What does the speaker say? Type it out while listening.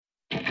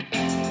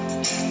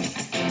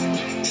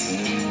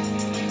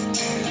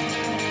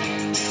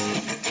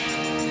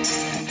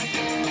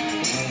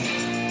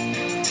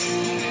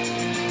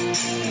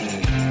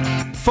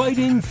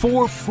fighting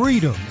for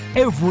freedom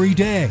every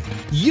day.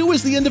 You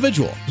as the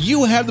individual,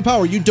 you have the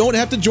power. You don't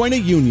have to join a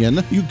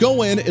union. You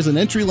go in as an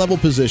entry-level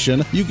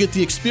position. You get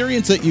the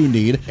experience that you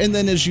need. And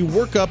then as you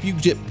work up, you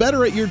get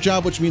better at your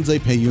job, which means they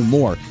pay you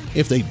more.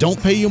 If they don't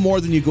pay you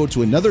more, then you go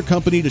to another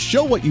company to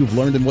show what you've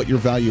learned and what your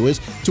value is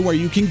to where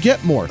you can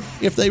get more.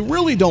 If they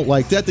really don't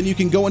like that, then you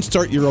can go and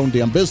start your own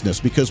damn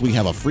business, because we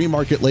have a free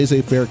market,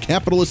 laissez-faire,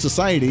 capitalist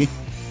society,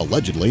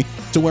 allegedly,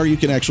 to where you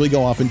can actually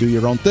go off and do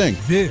your own thing.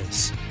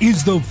 This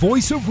is the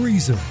Voice of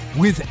Reason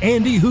with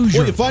Andy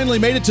Hoosier. Well, you finally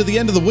made it to the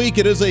end of the week.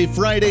 It is a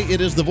Friday.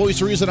 It is the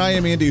Voice of Reason. I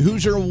am Andy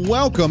Hoosier.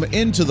 Welcome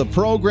into the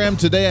program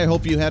today. I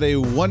hope you had a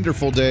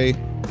wonderful day,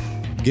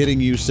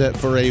 getting you set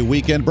for a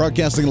weekend,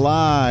 broadcasting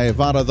live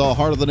out of the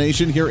heart of the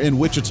nation here in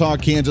Wichita,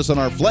 Kansas, on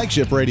our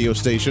flagship radio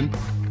station.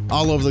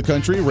 All over the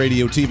country,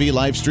 radio, TV,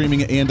 live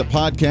streaming, and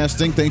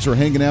podcasting. Thanks for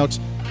hanging out.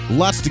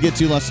 Lots to get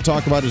to, lots to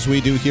talk about, as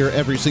we do here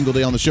every single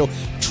day on the show.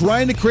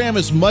 Trying to cram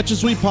as much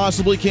as we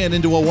possibly can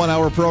into a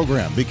 1-hour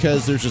program,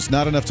 because there's just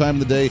not enough time in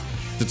the day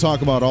to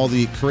talk about all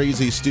the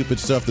crazy, stupid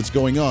stuff that's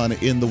going on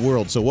in the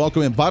world. So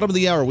welcome in. Bottom of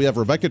the hour, we have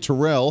Rebecca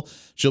Terrell.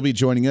 She'll be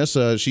joining us.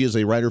 She is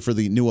a writer for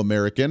the New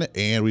American,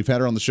 and we've had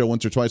her on the show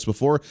once or twice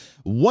before.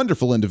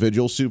 Wonderful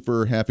individual.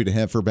 Super happy to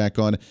have her back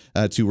on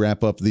to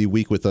wrap up the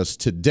week with us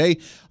today.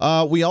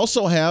 We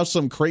also have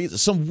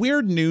some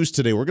weird news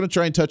today. We're going to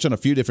try and touch on a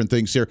few different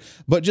things here,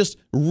 but just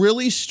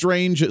really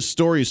strange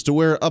stories to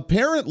where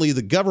apparently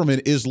the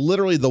government is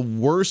literally the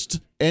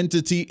worst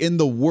entity in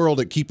the world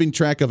at keeping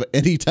track of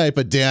any type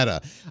of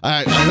data.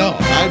 I know.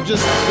 I'm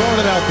just throwing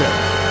it out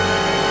there.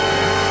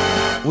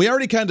 We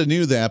already kind of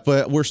knew that,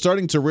 but we're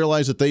starting to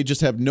realize that they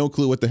just have no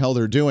clue what the hell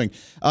they're doing,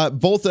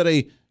 both at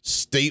a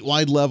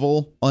statewide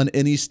level, on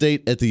any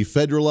state, at the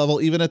federal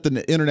level, even at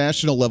the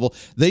international level.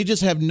 They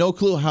just have no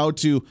clue how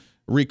to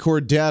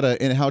record data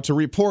and how to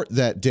report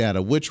that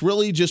data, which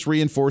really just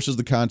reinforces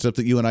the concept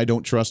that you and I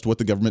don't trust what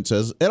the government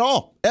says at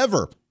all,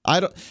 ever.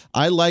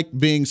 I like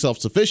being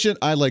self-sufficient.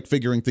 I like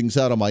figuring things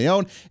out on my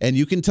own. And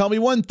you can tell me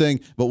one thing,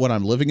 but when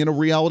I'm living in a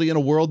reality in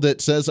a world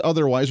that says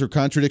otherwise or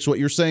contradicts what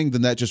you're saying,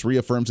 then that just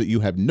reaffirms that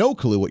you have no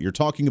clue what you're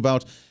talking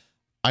about.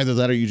 Either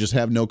that or you just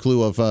have no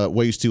clue of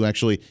ways to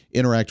actually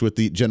interact with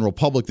the general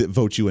public that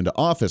vote you into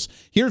office.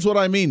 Here's what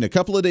I mean. A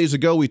couple of days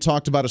ago, we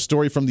talked about a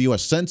story from the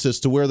U.S. Census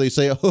to where they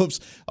say, oops,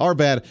 our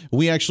bad.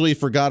 We actually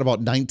forgot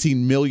about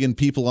 19 million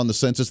people on the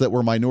census that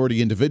were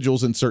minority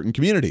individuals in certain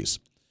communities.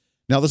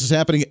 Now, this is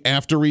happening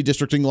after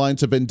redistricting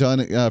lines have been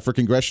done for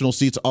congressional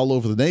seats all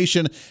over the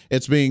nation.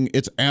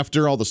 It's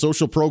after all the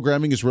social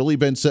programming has really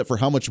been set for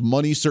how much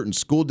money certain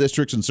school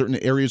districts and certain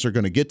areas are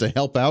going to get to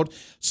help out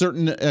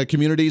certain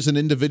communities and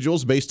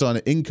individuals based on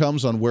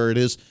incomes on where it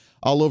is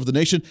all over the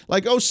nation.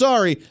 Like, oh,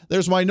 sorry,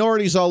 there's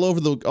minorities all over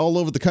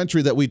the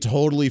country that we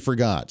totally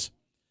forgot.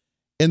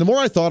 And the more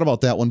I thought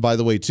about that one, by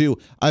the way, too,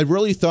 I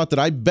really thought that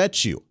I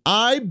bet you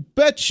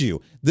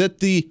that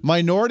the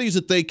minorities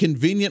that they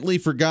conveniently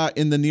forgot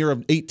in the near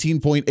of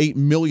 18.8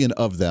 million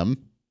of them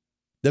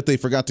that they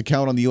forgot to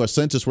count on the U.S.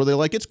 Census, where they're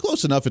like, it's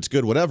close enough, it's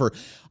good, whatever.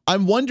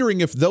 I'm wondering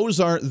if those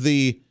aren't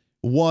the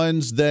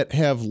ones that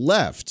have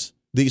left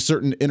these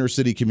certain inner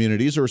city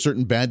communities or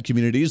certain bad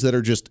communities that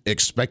are just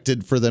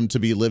expected for them to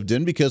be lived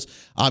in, because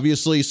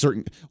obviously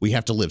we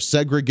have to live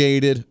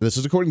segregated. This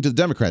is according to the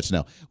Democrats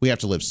now. We have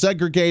to live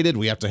segregated.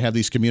 We have to have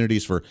these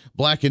communities for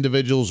black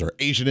individuals or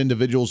Asian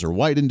individuals or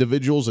white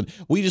individuals, and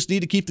we just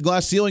need to keep the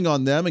glass ceiling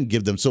on them and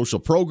give them social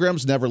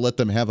programs, never let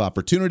them have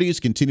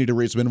opportunities, continue to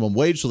raise minimum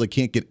wage so they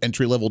can't get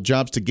entry-level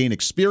jobs to gain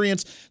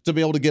experience, to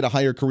be able to get a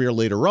higher career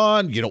later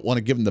on. You don't want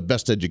to give them the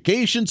best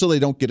education so they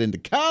don't get into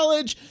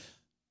college.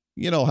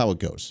 You know how it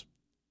goes.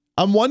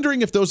 I'm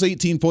wondering if those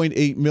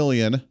 18.8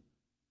 million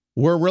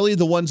were really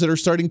the ones that are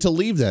starting to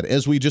leave that,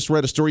 as we just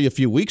read a story a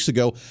few weeks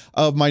ago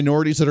of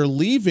minorities that are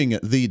leaving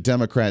the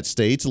Democrat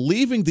states,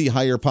 leaving the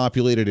higher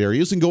populated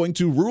areas and going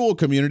to rural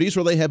communities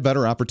where they have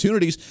better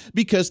opportunities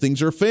because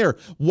things are fair.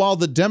 While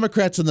the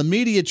Democrats and the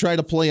media try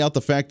to play out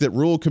the fact that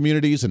rural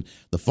communities and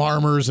the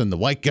farmers and the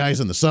white guys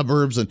in the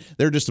suburbs, and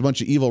they're just a bunch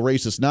of evil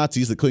racist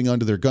Nazis that cling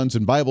onto their guns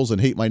and Bibles and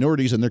hate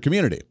minorities in their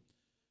community.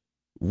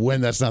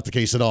 When that's not the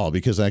case at all,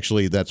 because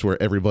actually that's where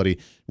everybody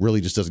really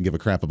just doesn't give a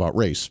crap about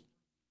race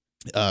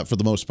for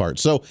the most part.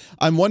 So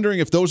I'm wondering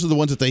if those are the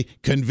ones that they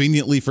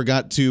conveniently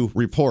forgot to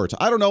report.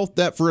 I don't know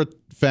that for a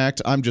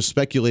fact. I'm just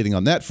speculating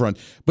on that front.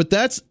 But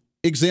that's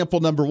example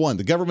number one.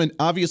 The government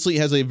obviously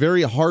has a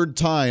very hard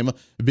time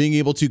being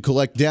able to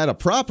collect data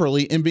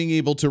properly and being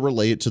able to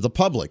relay it to the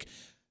public.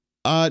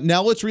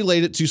 Now let's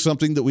relate it to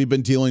something that we've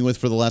been dealing with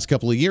for the last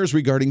couple of years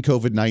regarding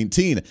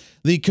COVID-19.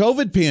 The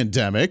COVID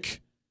pandemic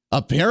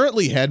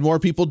apparently had more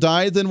people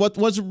die than what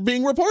was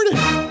being reported.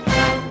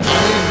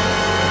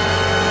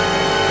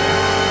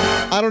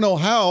 I don't know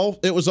how.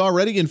 It was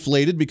already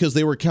inflated because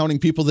they were counting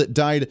people that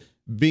died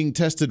being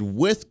tested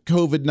with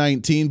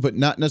COVID-19, but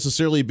not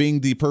necessarily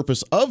being the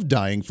purpose of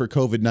dying for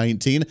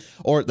COVID-19.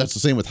 Or that's the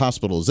same with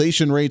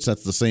hospitalization rates.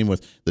 That's the same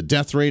with the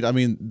death rate. I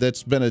mean,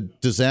 that's been a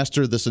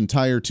disaster this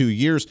entire 2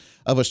 years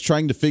of us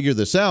trying to figure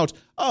this out.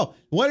 Oh,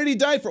 what did he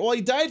die for? Well,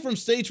 he died from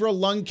stage 4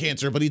 lung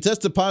cancer, but he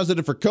tested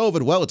positive for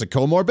COVID. Well, it's a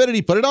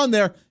comorbidity. Put it on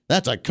there.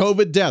 That's a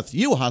COVID death.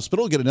 You,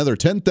 hospital, get another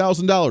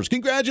 $10,000.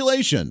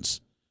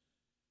 Congratulations.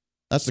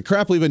 That's the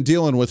crap we've been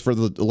dealing with for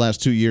the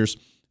last 2 years.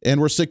 And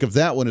we're sick of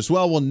that one as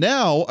well. Well,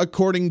 now,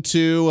 according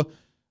to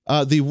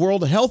the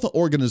World Health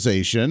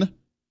Organization,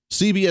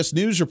 CBS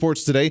News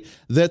reports today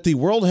that the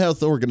World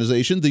Health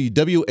Organization, the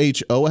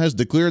WHO, has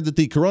declared that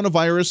the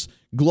coronavirus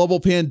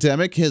global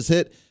pandemic has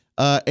hit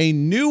a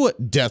new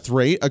death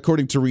rate,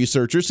 according to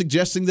researchers,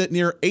 suggesting that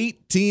near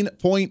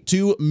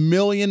 18.2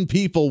 million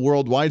people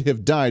worldwide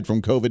have died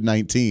from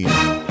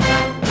COVID-19.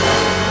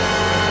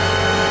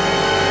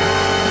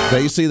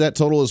 They say that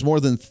total is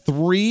more than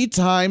 3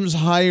 times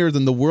higher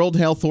than the World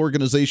Health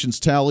Organization's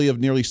tally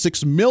of nearly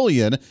 6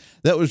 million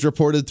that was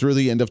reported through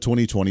the end of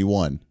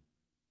 2021.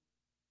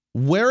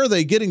 Where are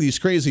they getting these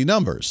crazy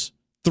numbers?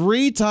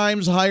 3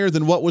 times higher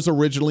than what was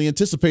originally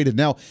anticipated.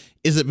 Now,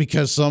 is it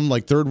because some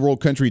third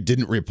world country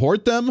didn't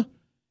report them?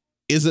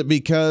 Is it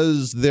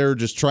because they're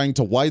just trying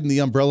to widen the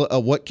umbrella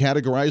of what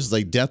categorizes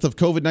a death of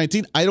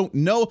COVID-19? I don't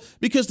know,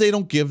 because they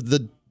don't give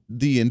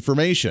the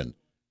information.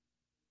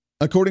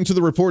 According to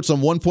the report,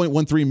 some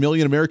 1.13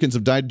 million Americans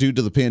have died due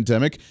to the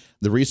pandemic.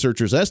 The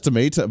researchers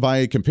estimate,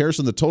 by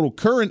comparison, the total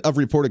current of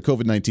reported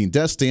COVID-19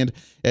 deaths stand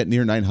at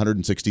near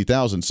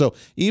 960,000. So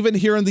even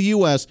here in the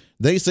U.S.,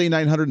 they say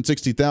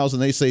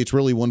 960,000. They say it's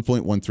really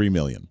 1.13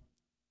 million.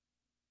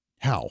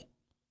 How?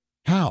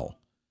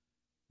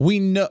 We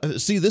know.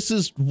 See, this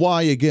is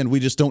why, again, we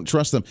just don't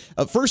trust them.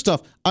 First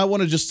off, I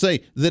want to just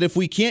say that if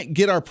we can't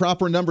get our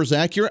proper numbers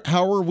accurate,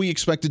 how are we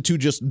expected to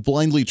just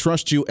blindly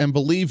trust you and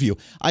believe you?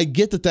 I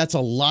get that that's a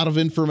lot of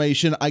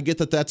information. I get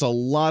that that's a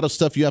lot of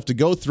stuff you have to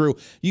go through.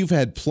 You've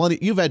had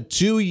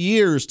 2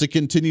 years to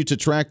continue to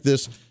track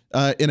this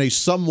in a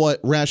somewhat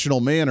rational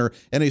manner,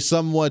 and a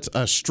somewhat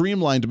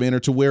streamlined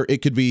manner to where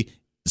it could be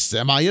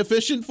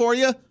semi-efficient for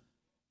you.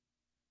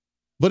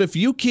 But if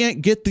you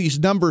can't get these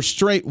numbers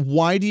straight,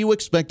 why do you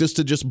expect us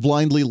to just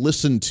blindly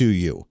listen to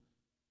you?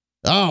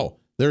 Oh,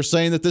 they're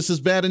saying that this is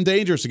bad and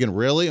dangerous again.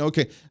 Really?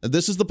 Okay.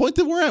 This is the point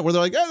that we're at, where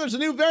they're like, oh, there's a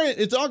new variant.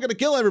 It's all going to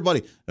kill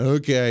everybody.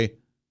 Okay.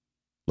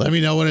 Let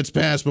me know when it's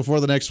passed before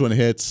the next one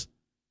hits.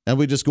 And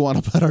we just go on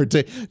about our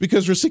day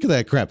because we're sick of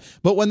that crap.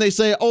 But when they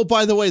say, oh,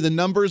 by the way, the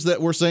numbers that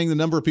we're saying, the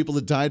number of people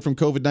that died from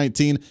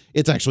COVID-19,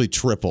 it's actually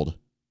tripled. Are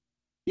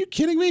you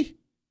kidding me?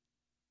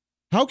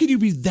 How could you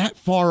be that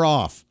far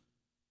off?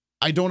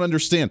 I don't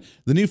understand.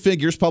 The new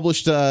figures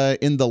published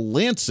in The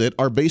Lancet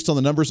are based on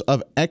the numbers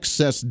of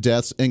excess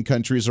deaths in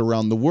countries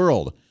around the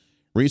world.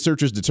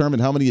 Researchers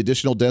determined how many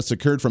additional deaths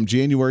occurred from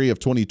January of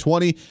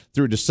 2020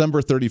 through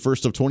December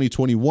 31st of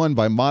 2021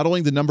 by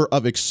modeling the number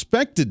of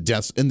expected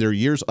deaths in their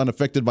years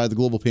unaffected by the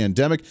global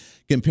pandemic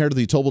compared to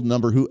the total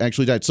number who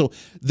actually died. So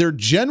they're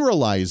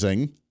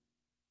generalizing,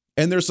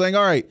 and they're saying,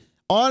 all right,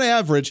 on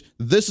average,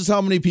 this is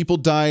how many people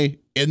die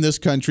in this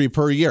country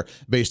per year,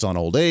 based on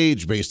old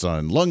age, based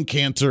on lung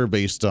cancer,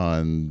 based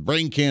on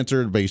brain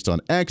cancer, based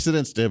on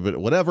accidents,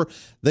 whatever.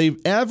 They've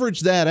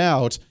averaged that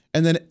out,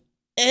 and then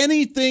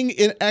anything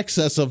in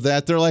excess of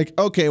that, they're like,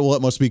 okay, well,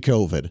 it must be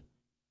COVID.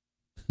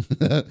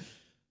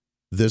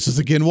 This is,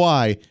 again,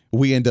 why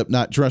we end up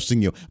not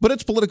trusting you. But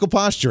it's political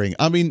posturing.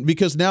 I mean,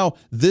 because now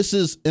this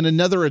is in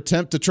another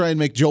attempt to try and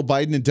make Joe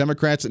Biden and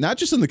Democrats, not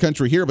just in the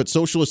country here, but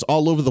socialists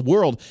all over the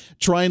world,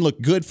 try and look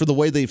good for the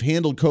way they've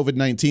handled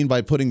COVID-19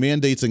 by putting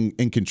mandates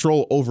and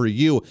control over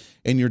you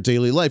and your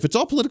daily life. It's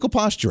all political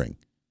posturing.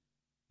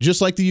 Just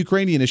like the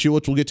Ukrainian issue,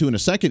 which we'll get to in a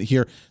second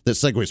here, that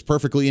segues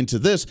perfectly into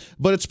this,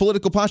 but it's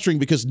political posturing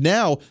because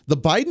now the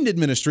Biden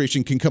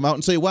administration can come out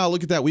and say, wow,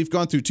 look at that. We've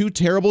gone through 2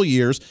 terrible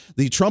years.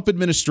 The Trump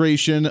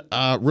administration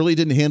really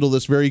didn't handle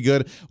this very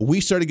good. We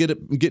started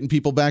getting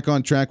people back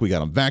on track. We got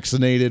them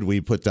vaccinated.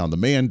 We put down the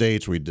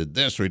mandates. We did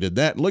this. We did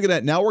that. And look at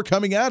that. Now we're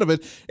coming out of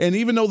it. And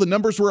even though the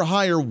numbers were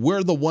higher,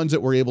 we're the ones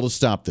that were able to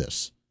stop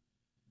this.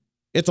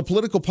 It's a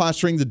political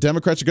posturing the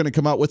Democrats are going to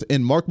come out with,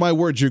 and mark my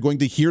words, you're going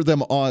to hear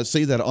them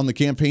say that on the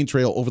campaign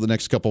trail over the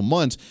next couple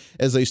months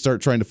as they start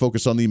trying to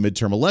focus on the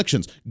midterm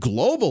elections.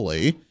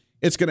 Globally,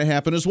 it's going to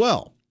happen as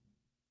well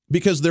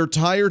because they're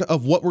tired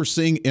of what we're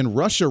seeing in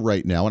Russia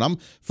right now. And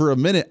for a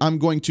minute, I'm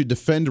going to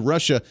defend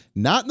Russia,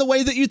 not in the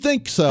way that you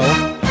think so.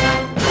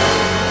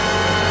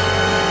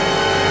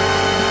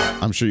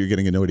 I'm sure you're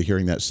getting annoyed at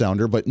hearing that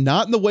sounder, but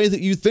not in the way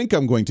that you think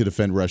I'm going to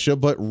defend Russia,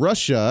 but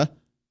Russia,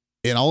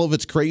 in all of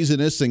its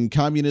craziness and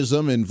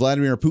communism and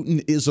Vladimir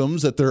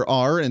Putin-isms that there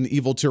are and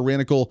evil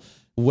tyrannical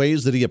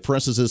ways that he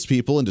oppresses his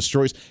people and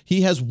destroys,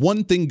 he has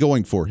one thing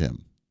going for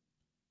him,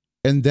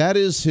 and that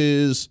is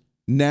his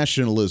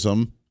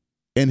nationalism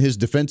and his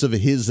defense of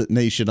his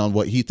nation on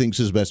what he thinks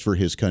is best for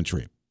his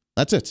country.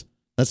 That's it.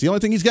 That's the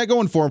only thing he's got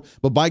going for him,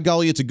 but by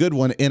golly, it's a good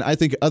one, and I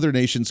think other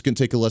nations can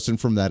take a lesson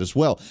from that as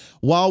well.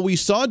 While we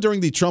saw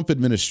during the Trump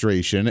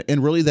administration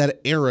and really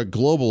that era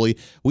globally,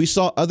 we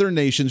saw other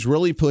nations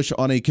really push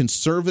on a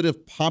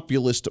conservative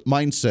populist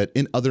mindset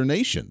in other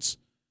nations.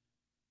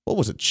 What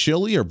was it,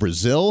 Chile or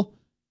Brazil?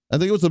 I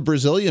think it was the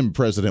Brazilian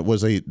president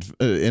was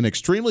an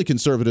extremely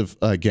conservative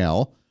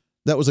gal.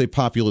 That was a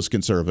populist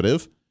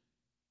conservative.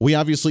 We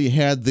obviously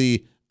had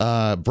the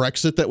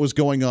Brexit that was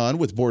going on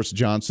with Boris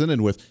Johnson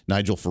and with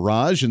Nigel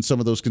Farage and some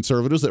of those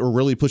conservatives that were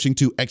really pushing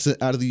to exit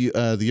out of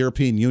the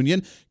European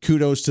Union.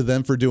 Kudos to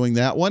them for doing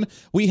that one.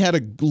 We had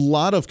a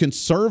lot of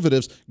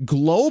conservatives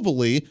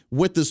globally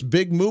with this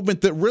big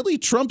movement that really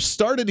Trump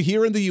started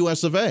here in the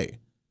US of A.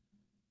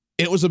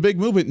 It was a big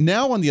movement.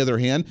 Now, on the other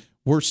hand,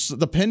 we're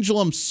the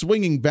pendulum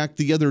swinging back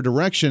the other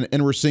direction,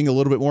 and we're seeing a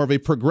little bit more of a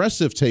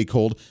progressive take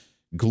hold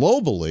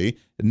globally,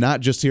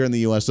 not just here in the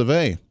US of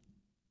A.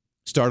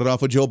 Started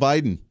off with Joe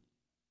Biden,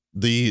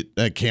 the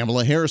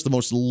Kamala Harris, the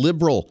most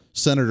liberal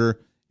senator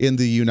in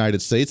the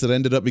United States that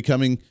ended up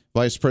becoming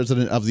vice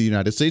president of the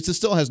United States. It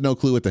still has no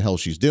clue what the hell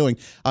she's doing.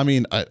 I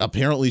mean,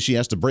 apparently she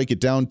has to break it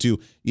down to,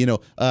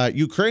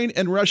 Ukraine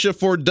and Russia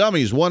for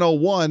Dummies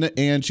 101.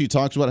 And she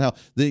talks about how,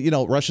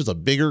 Russia's a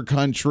bigger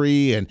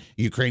country and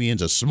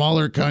Ukrainian's a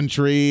smaller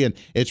country. And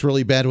it's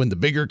really bad when the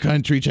bigger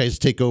country tries to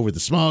take over the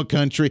small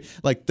country.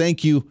 Like,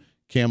 thank you,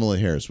 Kamala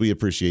Harris. We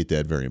appreciate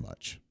that very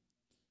much.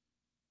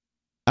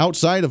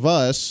 Outside of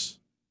us,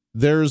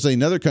 there's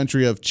another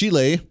country of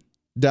Chile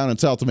down in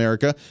South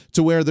America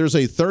to where there's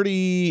a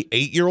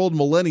 38-year-old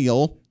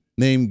millennial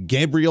named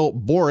Gabriel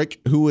Boric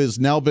who has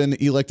now been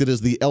elected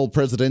as the El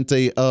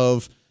Presidente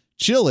of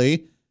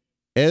Chile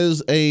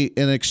as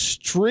an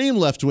extreme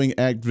left-wing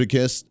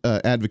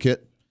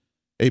advocate,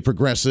 a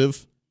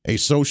progressive, a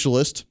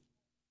socialist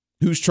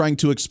who's trying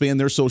to expand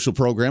their social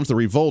programs. The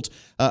revolt,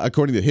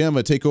 according to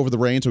him, take over the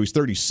reins. So he's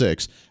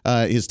 36,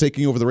 is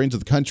taking over the reins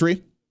of the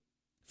country,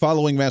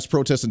 following mass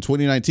protests in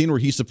 2019 where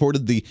he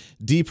supported the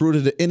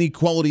deep-rooted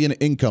inequality in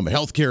income,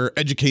 healthcare,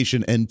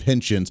 education, and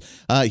pensions.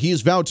 He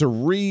has vowed to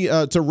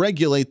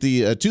regulate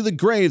to the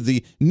grave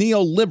the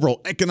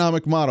neoliberal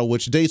economic model,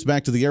 which dates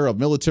back to the era of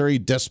military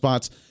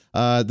despots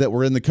that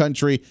were in the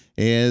country,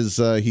 as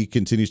he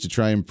continues to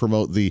try and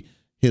promote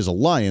his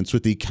alliance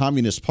with the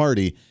Communist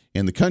Party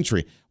in the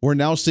country. We're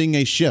now seeing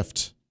a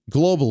shift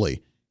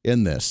globally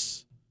in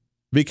this,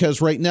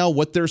 because right now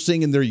what they're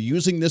seeing, and they're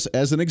using this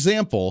as an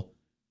example,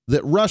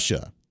 that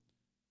Russia,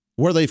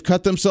 where they've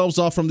cut themselves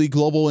off from the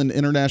global and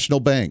international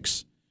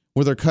banks,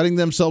 where they're cutting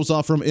themselves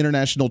off from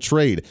international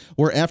trade,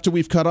 where after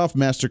we've cut off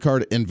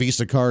MasterCard and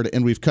Visa card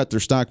and we've cut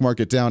their stock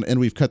market down and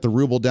we've cut the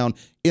ruble down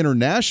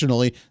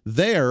internationally,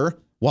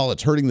 while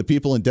it's hurting the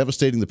people and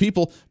devastating the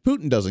people,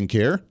 Putin doesn't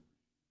care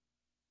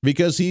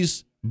because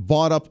he's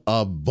bought up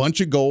a bunch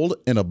of gold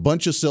and a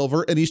bunch of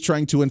silver, and he's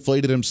trying to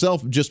inflate it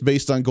himself just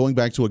based on going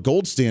back to a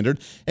gold standard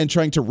and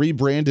trying to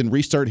rebrand and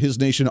restart his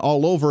nation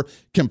all over,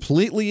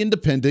 completely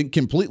independent,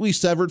 completely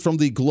severed from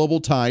the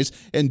global ties,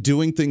 and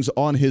doing things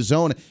on his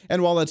own.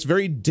 And while that's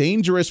very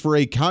dangerous for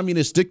a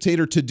communist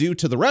dictator to do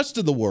to the rest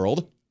of the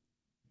world,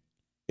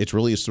 it's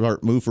really a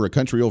smart move for a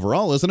country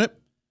overall, isn't it?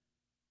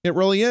 It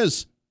really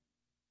is.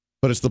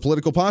 But it's the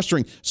political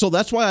posturing. So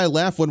that's why I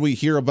laugh when we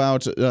hear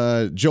about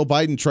Joe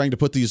Biden trying to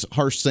put these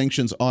harsh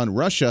sanctions on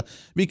Russia,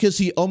 because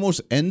he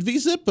almost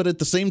envies it, but at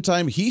the same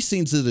time, he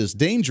sees it as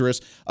dangerous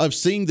of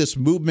seeing this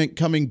movement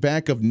coming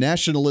back of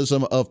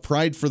nationalism, of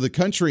pride for the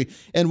country.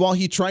 And while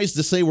he tries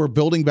to say we're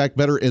building back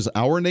better as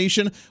our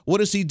nation, what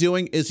is he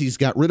doing is he's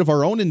got rid of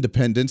our own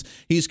independence.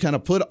 He's kind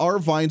of put our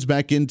vines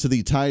back into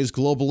the ties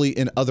globally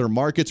in other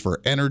markets for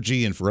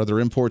energy and for other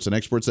imports and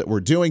exports that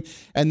we're doing.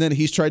 And then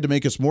he's tried to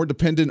make us more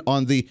dependent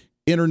on the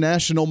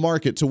international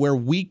market to where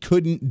we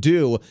couldn't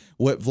do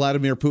what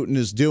Vladimir Putin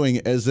is doing,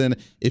 as in,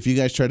 if you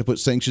guys try to put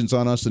sanctions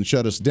on us and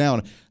shut us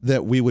down,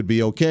 that we would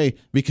be okay,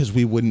 because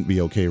we wouldn't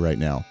be okay right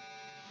now.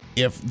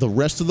 If the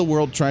rest of the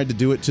world tried to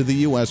do it to the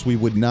U.S., we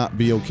would not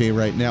be okay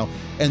right now.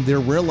 And they're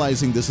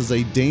realizing this is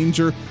a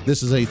danger,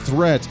 this is a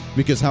threat,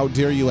 because how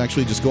dare you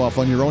actually just go off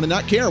on your own and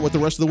not care what the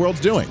rest of the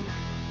world's doing.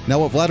 Now,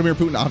 what Vladimir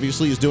Putin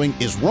obviously is doing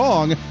is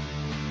wrong,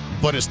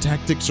 but his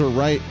tactics are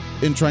right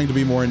in trying to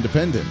be more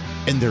independent,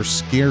 and they're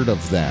scared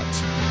of that.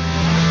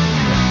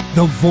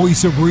 The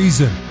Voice of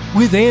Reason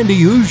with Andy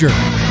Hoosier.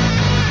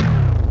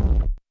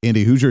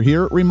 Andy Hoosier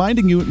here,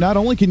 reminding you not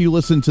only can you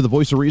listen to The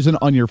Voice of Reason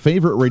on your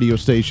favorite radio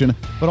station,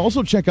 but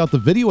also check out the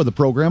video of the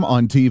program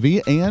on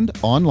TV and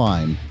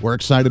online. We're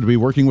excited to be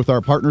working with our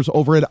partners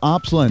over at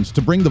OpsLens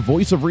to bring The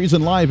Voice of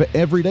Reason live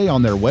every day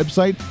on their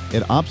website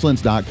at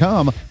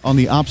opslens.com, on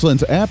the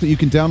OpsLens app that you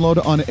can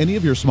download on any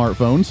of your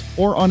smartphones,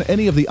 or on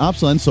any of the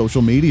OpsLens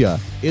social media.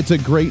 It's a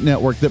great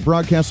network that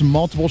broadcasts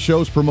multiple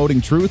shows promoting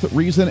truth,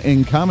 reason,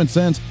 and common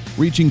sense,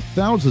 reaching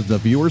thousands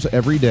of viewers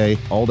every day,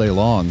 all day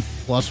long.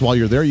 Plus, while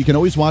you're there, you can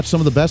always watch some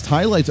of the best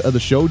highlights of the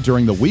show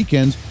during the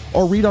weekends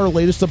or read our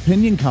latest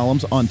opinion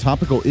columns on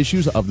topical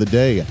issues of the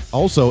day.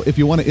 Also, if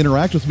you want to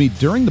interact with me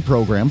during the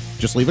program,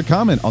 just leave a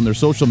comment on their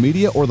social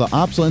media or the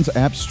OpsLens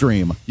app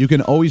stream. You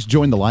can always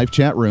join the live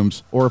chat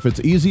rooms, or if it's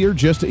easier,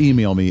 just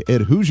email me at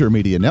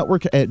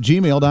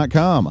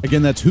HoosierMediaNetwork@gmail.com.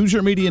 Again, that's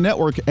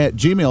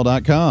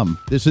HoosierMediaNetwork@gmail.com.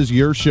 This is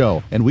your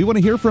show, and we want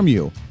to hear from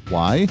you.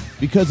 Why?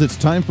 Because it's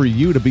time for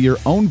you to be your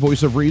own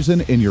voice of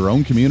reason in your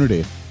own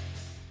community.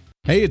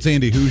 Hey, it's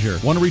Andy Hoosier.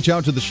 Want to reach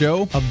out to the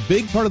show? A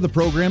big part of the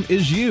program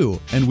is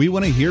you, and we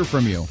want to hear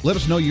from you. Let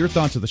us know your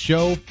thoughts of the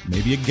show,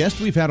 maybe a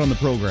guest we've had on the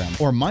program,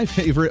 or my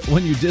favorite,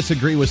 when you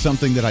disagree with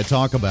something that I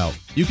talk about.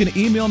 You can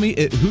email me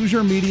at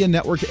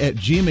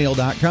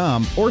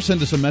HoosierMediaNetwork@gmail.com or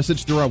send us a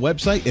message through our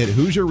website at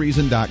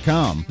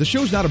HoosierReason.com. The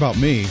show's not about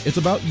me, it's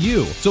about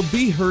you. So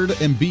be heard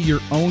and be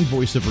your own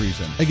voice of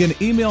reason. Again,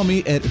 email me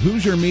at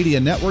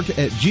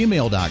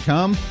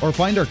HoosierMediaNetwork@gmail.com or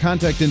find our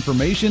contact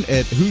information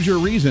at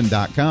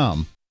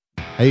HoosierReason.com.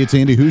 Hey, it's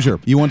Andy Hoosier.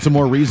 You want some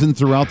more reason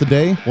throughout the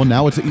day? Well,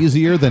 now it's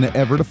easier than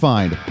ever to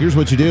find. Here's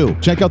what you do.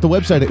 Check out the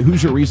website at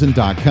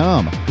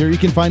HoosierReason.com. There you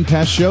can find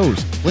past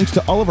shows, links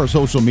to all of our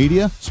social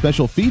media,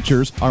 special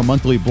features, our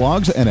monthly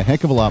blogs, and a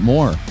heck of a lot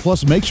more.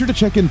 Plus, make sure to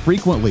check in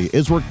frequently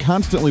as we're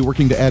constantly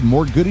working to add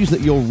more goodies that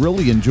you'll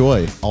really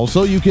enjoy.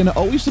 Also, you can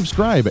always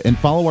subscribe and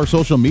follow our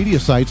social media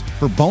sites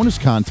for bonus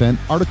content,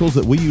 articles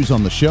that we use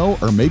on the show,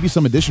 or maybe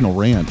some additional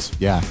rants.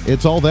 Yeah,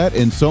 it's all that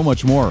and so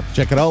much more.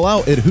 Check it all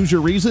out at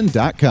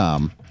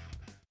HoosierReason.com.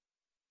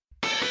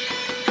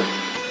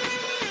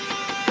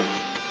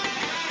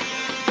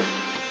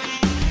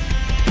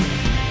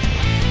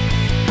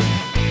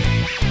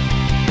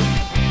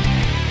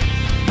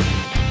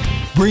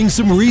 Bring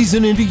some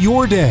reason into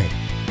your day.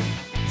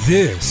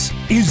 This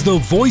is the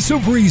Voice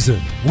of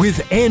Reason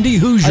with Andy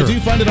Hoosier. I do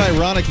find it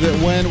ironic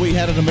that when we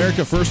had an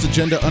America First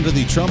agenda under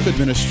the Trump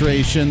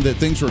administration, that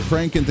things were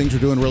cranking, things were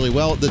doing really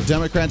well. The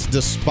Democrats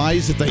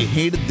despised it. They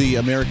hated the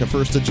America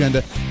First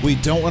agenda. We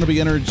don't want to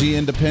be energy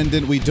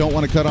independent. We don't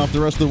want to cut off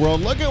the rest of the world.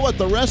 Look at what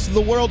the rest of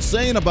the world's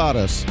saying about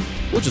us,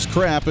 which is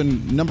crap.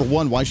 And number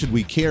one, why should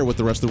we care what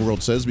the rest of the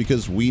world says?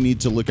 Because we need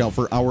to look out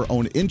for our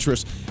own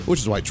interests, which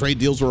is why trade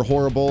deals were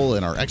horrible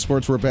and our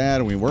exports were bad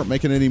and we weren't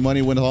making any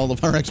money with all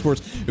of our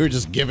exports. We were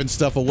just giving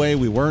stuff away.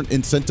 We weren't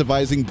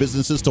incentivizing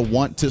businesses to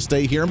want to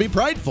stay here and be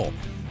prideful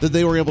that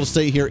they were able to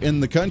stay here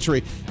in the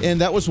country. And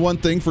that was one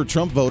thing for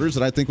Trump voters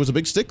that I think was a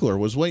big stickler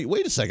was,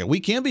 wait a second. We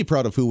can be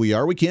proud of who we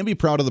are. We can be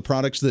proud of the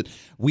products that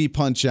we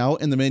punch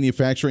out and the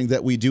manufacturing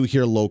that we do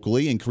here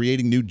locally and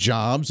creating new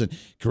jobs and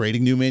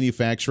creating new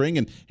manufacturing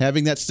and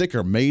having that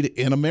sticker made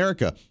in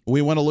America.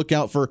 We want to look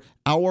out for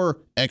our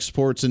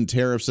exports and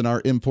tariffs and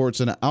our imports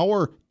and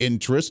our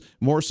interests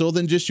more so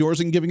than just yours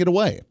and giving it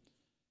away.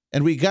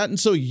 And we've gotten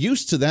so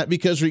used to that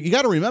because you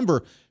got to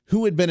remember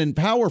who had been in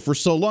power for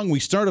so long. We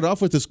started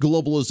off with this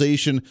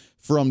globalization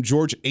from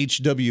George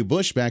H.W.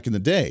 Bush back in the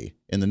day,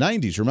 in the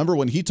 90s. Remember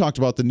when he talked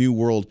about the New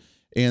World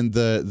and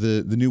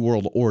the New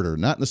World Order,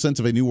 not in the sense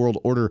of a New World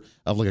Order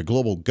of like a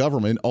global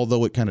government,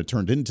 although it kind of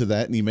turned into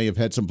that, and he may have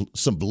had some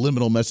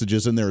subliminal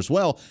messages in there as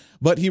well.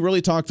 But he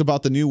really talked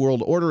about the New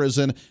World Order as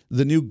in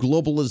the new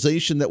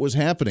globalization that was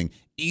happening.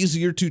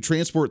 Easier to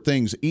transport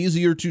things,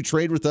 easier to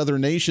trade with other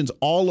nations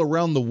all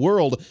around the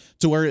world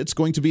to where it's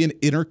going to be an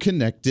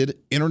interconnected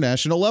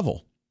international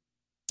level.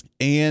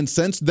 And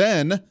since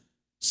then,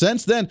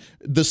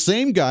 the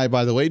same guy,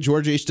 by the way,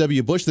 George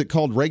H.W. Bush, that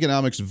called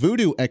Reaganomics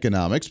voodoo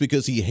economics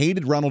because he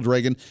hated Ronald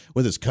Reagan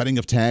with his cutting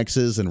of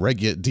taxes and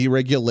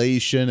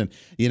deregulation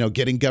and,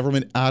 getting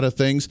government out of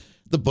things.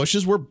 The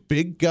Bushes were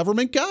big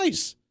government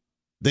guys.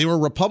 They were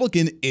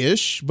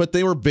Republican-ish, but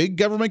they were big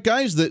government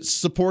guys that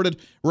supported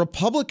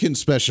Republican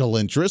special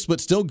interests,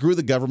 but still grew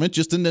the government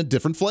just in a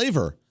different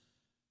flavor.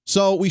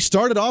 So we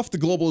started off the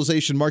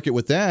globalization market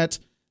with that.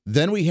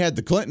 Then we had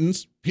the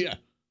Clintons. Yeah.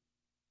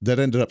 That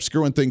ended up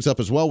screwing things up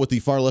as well with the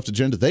far left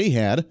agenda they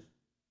had.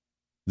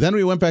 Then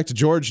we went back to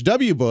George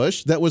W.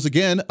 Bush. That was,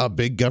 again, a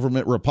big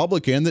government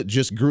Republican that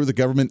just grew the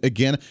government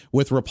again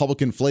with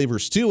Republican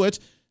flavors to it.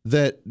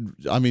 That,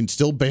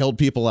 still bailed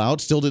people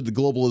out, still did the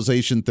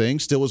globalization thing,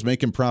 still was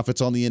making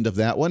profits on the end of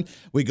that one.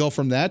 We go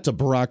from that to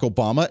Barack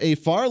Obama, a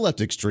far left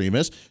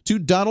extremist, to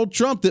Donald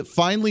Trump that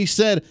finally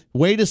said,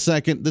 wait a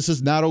second, this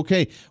is not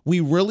okay. We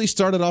really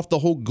started off the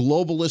whole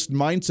globalist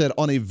mindset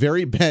on a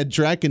very bad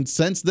track, and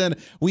since then,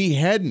 we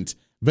hadn't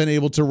been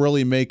able to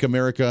really make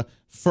America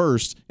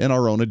first in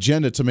our own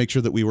agenda to make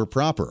sure that we were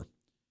proper.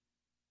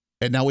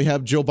 And now we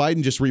have Joe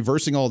Biden just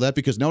reversing all that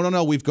because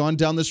no, we've gone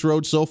down this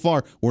road so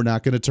far. We're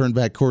not going to turn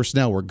back course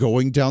now. We're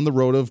going down the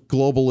road of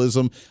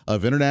globalism,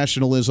 of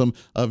internationalism,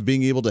 of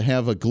being able to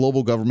have a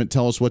global government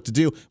tell us what to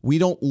do. We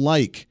don't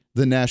like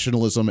the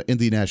nationalism and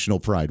the national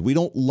pride. We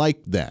don't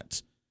like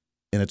that.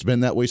 And it's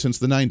been that way since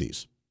the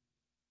 90s.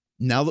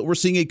 Now that we're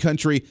seeing a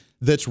country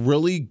that's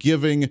really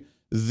giving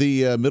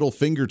the middle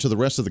finger to the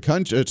rest of the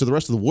country, to the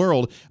rest of the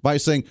world, by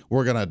saying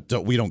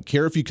we don't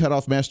care if you cut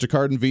off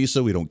MasterCard and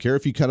Visa, we don't care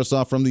if you cut us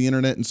off from the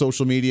internet and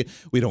social media,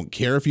 we don't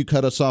care if you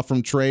cut us off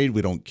from trade,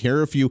 we don't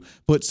care if you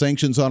put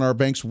sanctions on our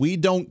banks, we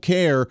don't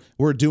care,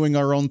 we're doing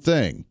our own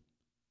thing.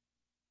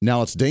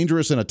 Now, it's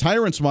dangerous in a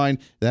tyrant's mind.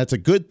 That's a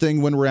good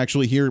thing when we're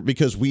actually here,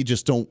 because we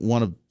just don't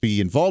want to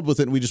be involved with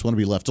it, and we just want to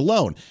be left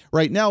alone.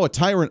 Right now, a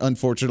tyrant,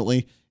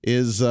 unfortunately,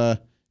 is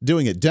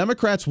doing it.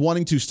 Democrats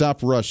wanting to stop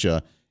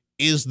Russia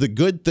is the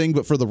good thing,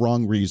 but for the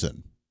wrong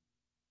reason.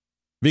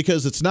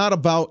 Because it's not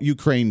about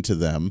Ukraine to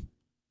them.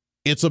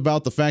 It's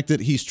about the fact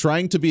that he's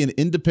trying to be an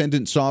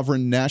independent,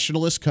 sovereign,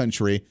 nationalist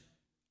country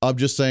of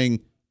just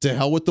saying, to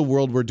hell with the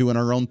world, we're doing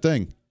our own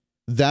thing.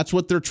 That's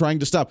what they're trying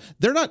to stop.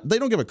 They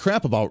don't give a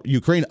crap about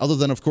Ukraine, other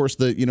than, of course,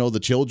 the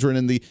children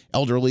and the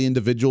elderly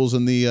individuals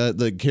and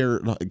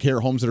the care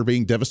homes that are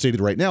being devastated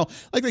right now.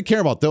 Like, they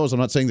care about those. I'm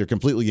not saying they're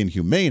completely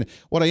inhumane.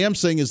 What I am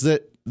saying is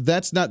that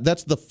that's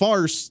the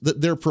farce that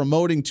they're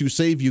promoting to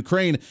save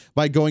Ukraine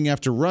by going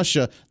after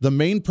Russia. The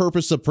main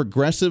purpose of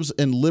progressives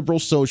and liberal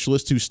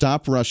socialists to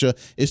stop Russia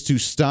is to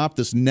stop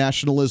this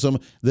nationalism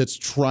that's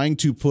trying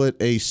to put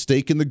a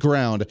stake in the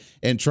ground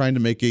and trying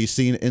to make a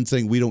scene and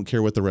saying, we don't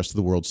care what the rest of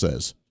the world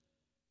says.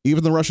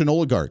 Even the Russian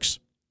oligarchs,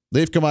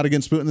 they've come out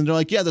against Putin, and they're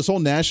like, yeah, this whole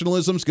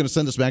nationalism is going to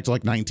send us back to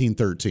like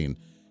 1913.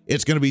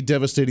 It's going to be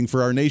devastating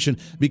for our nation,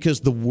 because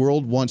the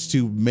world wants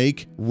to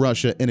make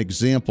Russia an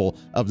example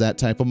of that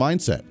type of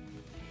mindset.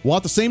 While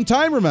at the same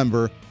time,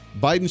 remember,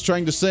 Biden's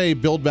trying to say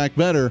Build Back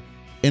Better,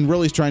 and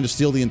really is trying to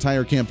steal the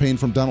entire campaign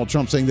from Donald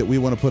Trump, saying that we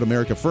want to put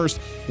America first,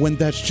 when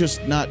that's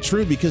just not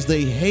true, because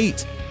they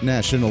hate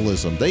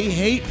nationalism. They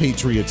hate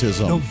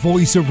patriotism. The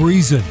Voice of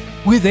Reason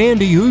with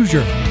Andy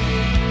Hoosier.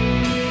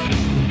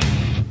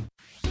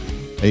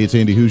 Hey, it's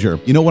Andy Hoosier.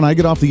 You know, when I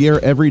get off the air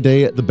every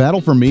day, the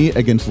battle for me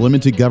against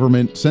limited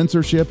government,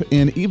 censorship,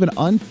 and even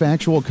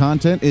unfactual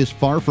content is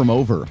far from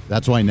over.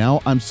 That's why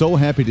now I'm so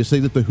happy to say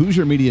that the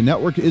Hoosier Media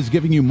Network is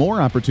giving you more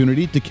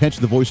opportunity to catch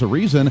the Voice of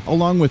Reason,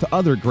 along with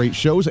other great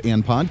shows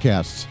and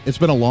podcasts. It's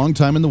been a long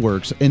time in the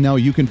works, and now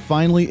you can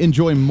finally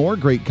enjoy more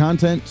great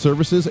content,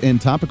 services,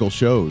 and topical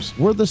shows.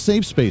 We're the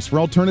safe space for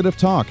alternative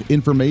talk,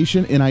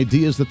 information, and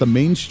ideas that the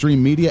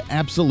mainstream media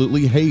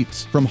absolutely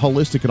hates. From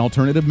holistic and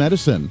alternative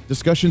medicine,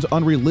 discussions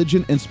on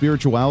religion and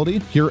spirituality,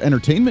 pure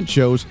entertainment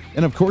shows,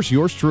 and of course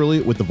yours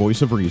truly with the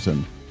Voice of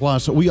Reason.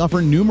 Plus, we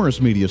offer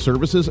numerous media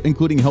services,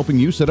 including helping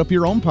you set up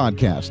your own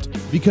podcast.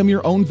 Become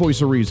your own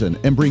Voice of Reason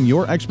and bring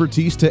your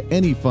expertise to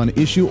any fun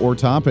issue or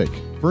topic.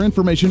 For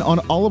information on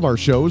all of our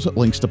shows,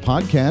 links to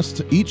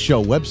podcasts, each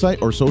show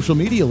website or social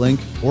media link,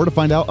 or to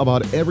find out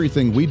about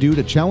everything we do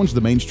to challenge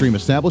the mainstream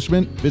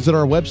establishment, visit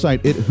our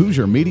website at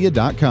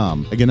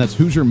HoosierMedia.com. Again, that's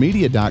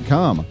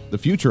HoosierMedia.com, the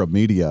future of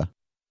media.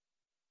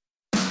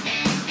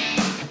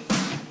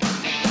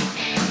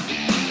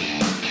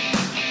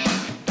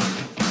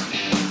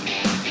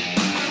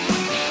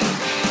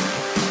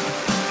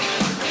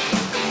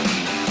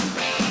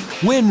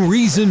 When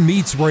Reason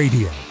Meets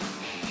Radio.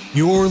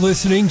 You're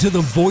listening to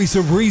the Voice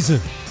of Reason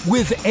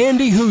with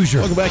Andy Hoosier.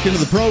 Welcome back into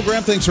the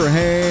program. Thanks for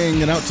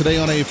hanging out today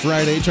on a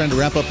Friday, trying to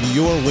wrap up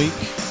your week.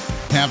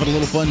 Having a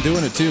little fun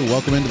doing it, too.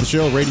 Welcome into the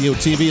show. Radio,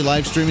 TV,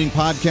 live streaming,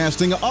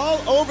 podcasting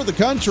all over the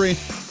country.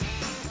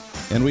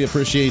 And we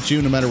appreciate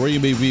you no matter where you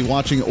may be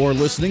watching or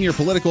listening. Your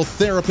political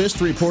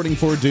therapist reporting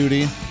for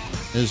duty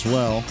as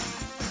well.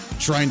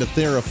 Trying to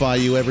therify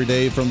you every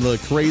day from the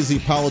crazy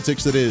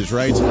politics that is,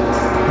 right?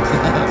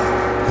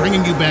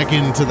 Bringing you back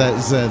into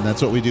that zen.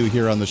 That's what we do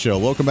here on the show.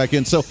 Welcome back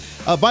in. So,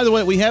 by the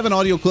way, we have an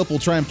audio clip. We'll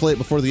try and play it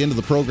before the end of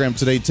the program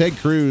today. Ted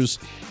Cruz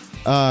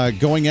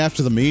going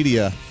after the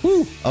media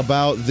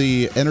about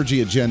the energy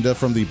agenda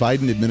from the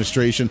Biden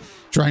administration,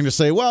 trying to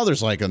say, well,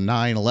 there's like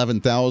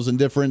 11,000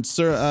 different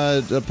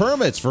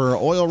permits for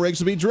oil rigs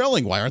to be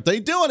drilling. Why aren't they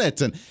doing it?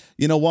 And,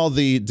 you know, while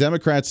the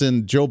Democrats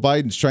and Joe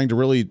Biden's trying to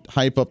really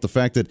hype up the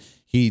fact that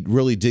he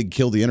really did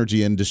kill the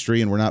energy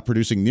industry and we're not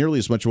producing nearly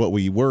as much of what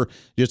we were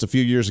just a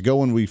few years ago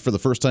when we, for the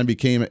first time,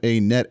 became a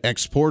net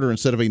exporter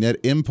instead of a net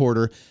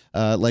importer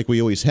like we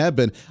always have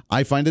been.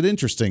 I find it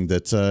interesting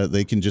that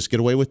they can just get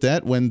away with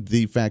that when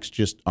the facts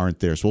just aren't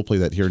there. So we'll play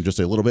that here in just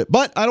a little bit.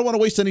 But I don't want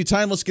to waste any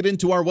time. Let's get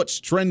into our What's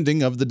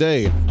Trending of the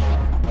Day.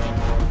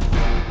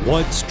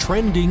 What's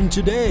trending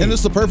today? And this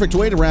is the perfect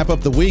way to wrap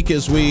up the week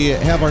as we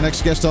have our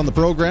next guest on the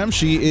program.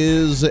 She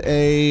is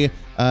a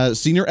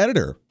senior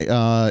editor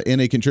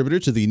and a contributor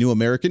to The New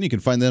American. You can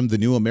find them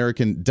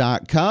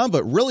thenewamerican.com.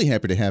 But really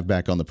happy to have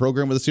back on the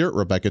program with us here,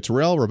 Rebecca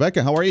Terrell.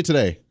 Rebecca, how are you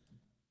today?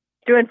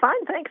 Doing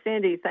fine. Thanks,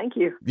 Andy. Thank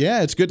you.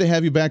 Yeah, it's good to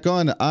have you back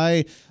on.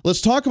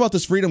 Let's talk about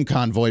this Freedom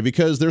Convoy,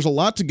 because there's a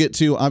lot to get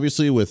to,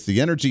 obviously, with the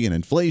energy and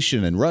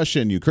inflation and Russia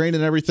and Ukraine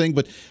and everything.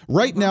 But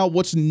right now,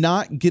 what's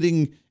not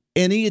getting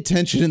any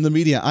attention in the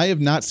media, I have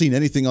not seen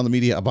anything on the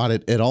media about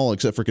it at all,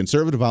 except for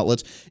conservative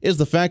outlets, is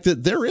the fact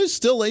that there is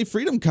still a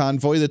Freedom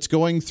Convoy that's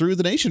going through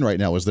the nation right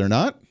now, is there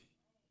not?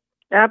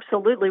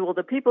 Absolutely. Well,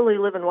 the people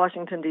who live in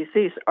Washington,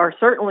 D.C. are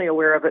certainly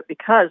aware of it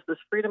because this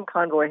Freedom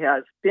Convoy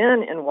has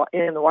been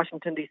in the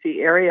Washington, D.C.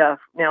 area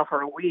now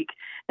for a week.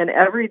 And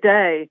every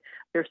day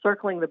they're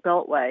circling the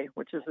Beltway,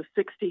 which is a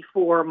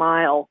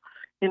 64-mile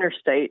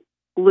interstate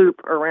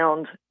loop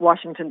around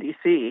Washington,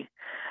 D.C.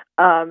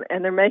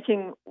 And they're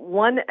making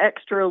one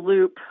extra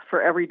loop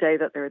for every day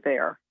that they're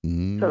there.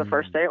 So the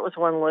first day it was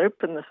one loop,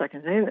 and the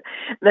second day,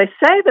 they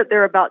say that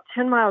they're about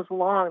 10 miles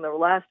long. The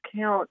last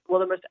count, well,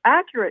 the most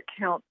accurate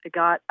count they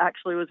got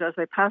actually was as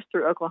they passed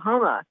through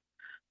Oklahoma.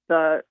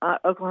 The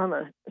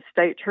Oklahoma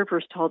state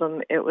troopers told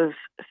them it was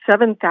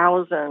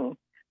 7,000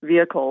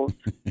 vehicles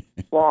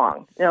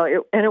long.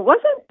 And it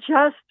wasn't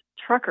just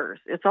truckers.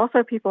 It's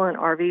also people in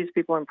RVs,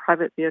 people in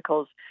private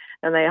vehicles,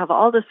 and they have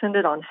all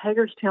descended on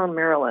Hagerstown,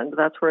 Maryland.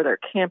 That's where they're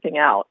camping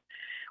out,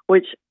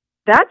 which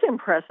that's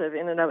impressive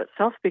in and of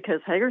itself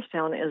because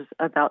Hagerstown is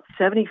about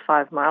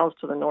 75 miles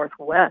to the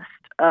northwest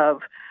of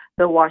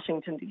the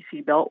Washington,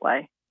 D.C.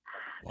 Beltway.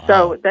 Wow.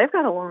 So they've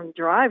got a long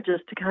drive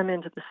just to come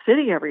into the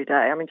city every day.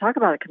 I mean, talk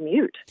about a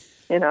commute,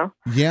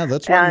 Yeah,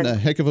 that's one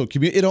heck of a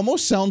commute. It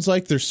almost sounds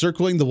like they're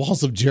circling the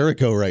walls of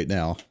Jericho right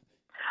now.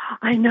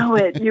 I know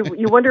it.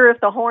 You wonder if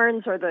the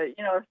horns are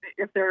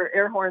if they're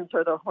air horns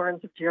or the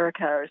horns of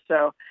Jericho.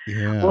 So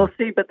we'll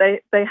see. But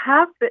they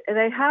have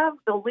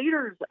the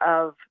leaders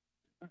of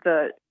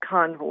the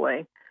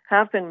convoy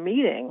have been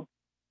meeting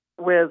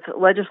with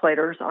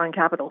legislators on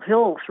Capitol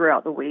Hill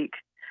throughout the week.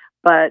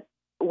 But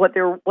what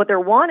they're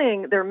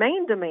wanting, their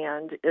main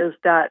demand is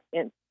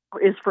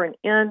for an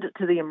end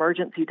to the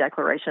emergency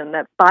declaration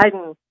that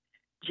Biden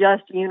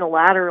just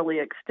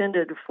unilaterally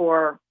extended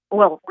for,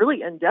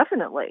 really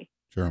indefinitely.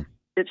 Sure.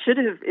 It should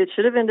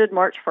have ended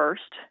March 1st.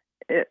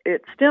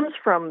 It stems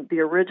from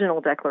the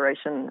original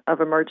declaration of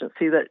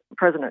emergency that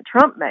President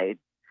Trump made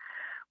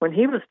when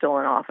he was still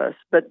in office.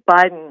 But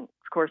Biden,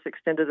 of course,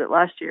 extended it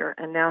last year,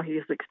 and now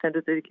he's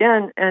extended it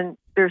again, and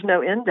there's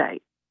no end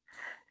date.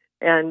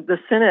 And the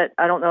Senate,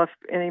 I don't know if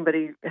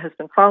anybody has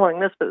been following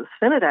this, but the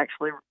Senate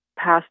actually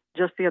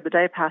just the other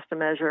day passed a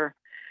measure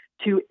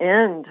to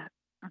end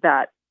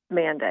that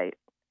mandate.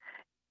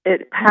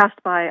 It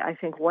passed by, I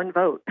think, one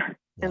vote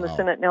in the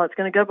Senate. Now it's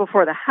going to go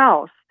before the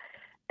House,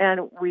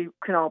 and we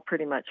can all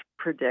pretty much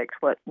predict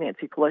what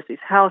Nancy Pelosi's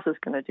House is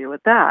going to do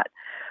with that.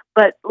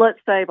 But let's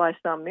say by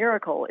some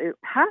miracle it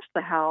passed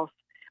the House,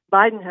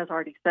 Biden has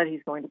already said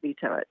he's going to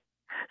veto it.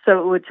 So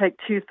it would take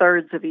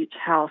 2/3 of each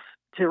House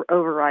to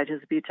override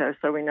his veto.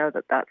 So we know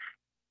that that's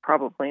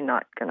probably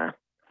not going to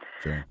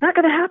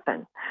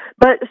happen.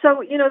 But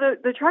so,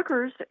 the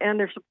truckers and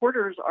their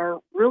supporters are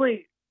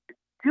really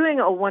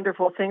doing a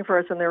wonderful thing for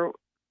us, and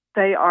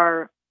they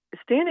are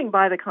standing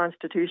by the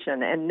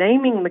Constitution and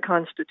naming the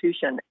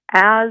Constitution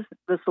as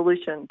the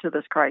solution to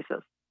this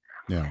crisis.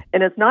 Yeah.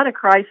 And it's not a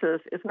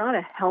crisis. It's not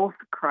a health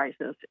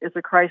crisis. It's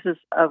a crisis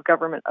of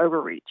government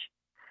overreach.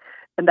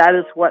 And that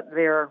is what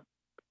they're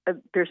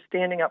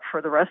standing up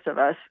for the rest of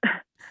us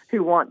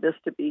who want this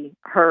to be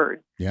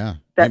heard. Yeah.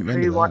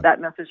 Who want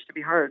that message to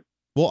be heard.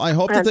 Well, I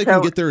hope that they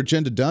can get their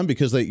agenda done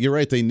because you're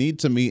right. They need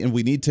to meet, and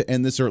we need to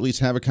end this or at least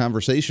have a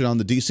conversation on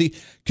the D.C.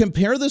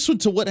 Compare this one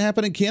to what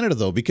happened in Canada,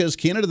 though, because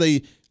Canada,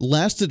 they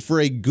lasted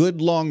for a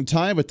good long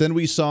time, but then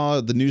we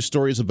saw the news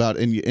stories about,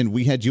 and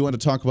we had you on to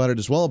talk about it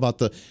as well, about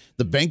the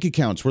bank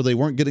accounts where they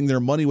weren't getting their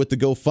money with the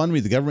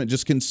GoFundMe, the government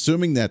just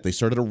consuming that. They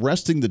started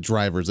arresting the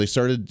drivers. They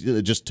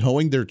started just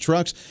towing their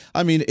trucks.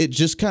 I mean, it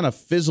just kind of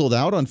fizzled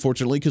out,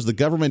 unfortunately, because the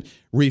government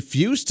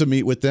refused to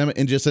meet with them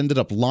and just ended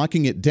up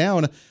locking it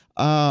down.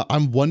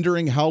 I'm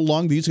wondering how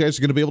long these guys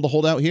are going to be able to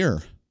hold out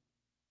here.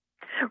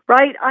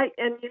 Right.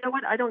 And you know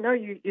what? I don't know.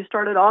 You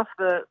started off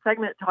the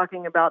segment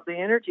talking about the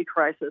energy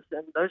crisis,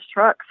 and those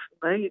trucks,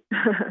 they're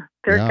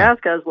gas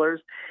guzzlers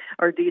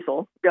or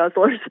diesel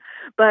guzzlers.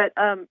 But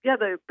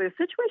the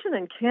situation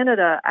in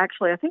Canada,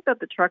 actually, I think that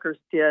the truckers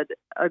did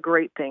a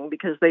great thing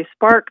because they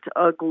sparked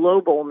a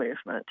global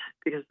movement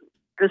because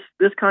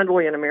this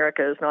convoy in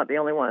America is not the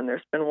only one.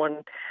 There's been one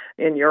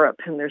in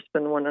Europe, and there's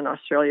been one in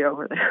Australia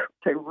where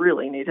they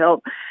really need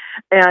help.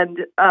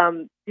 And,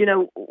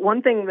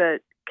 one thing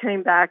that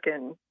came back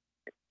and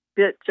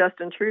bit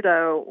Justin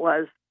Trudeau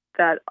was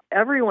that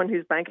everyone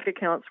whose bank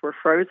accounts were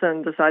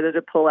frozen decided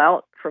to pull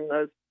out from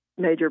those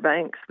major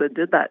banks that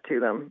did that to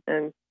them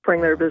and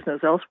bring their business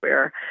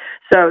elsewhere.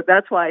 So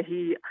that's why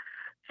he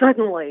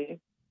suddenly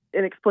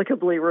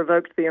inexplicably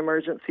revoked the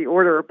emergency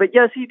order. But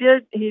yes, he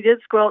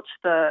did squelch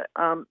the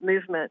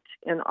movement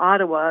in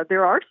Ottawa.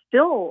 There are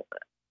still,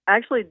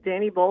 actually,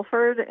 Danny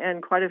Bulford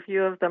and quite a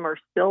few of them are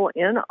still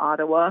in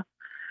Ottawa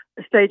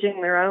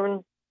staging their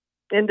own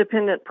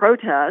independent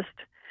protest.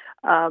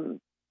 And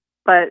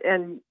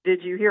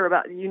did you hear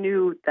you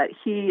knew that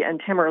he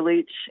and Tamara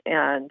Leach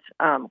and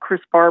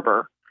Chris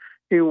Barber,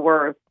 who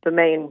were the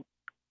main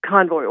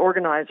convoy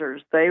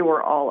organizers, they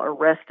were all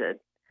arrested.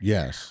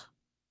 Yes.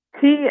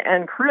 He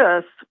and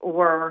Chris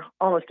were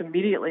almost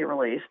immediately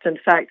released. In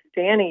fact,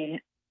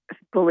 Danny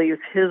believes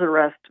his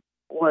arrest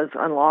was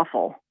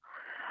unlawful.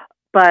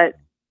 But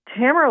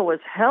Tamara was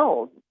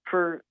held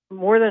for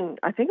more than,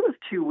 I think it was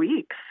 2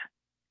 weeks.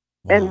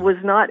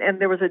 Wow. And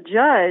there was a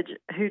judge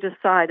who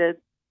decided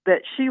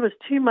that she was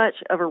too much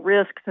of a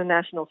risk to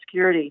national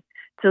security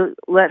to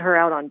let her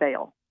out on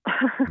bail.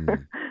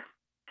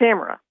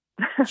 Tamara.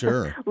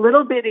 Sure. This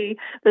little bitty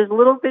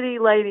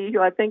lady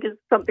who I think is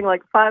something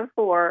like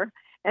 5'4",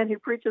 and who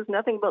preaches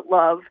nothing but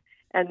love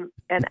and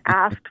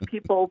asked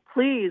people,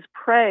 please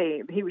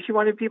pray. She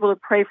wanted people to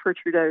pray for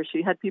Trudeau.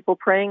 She had people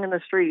praying in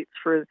the streets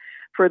for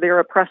their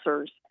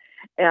oppressors,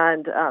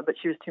 and but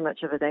she was too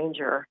much of a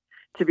danger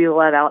to be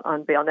let out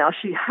on bail. Now,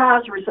 she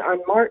has on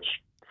March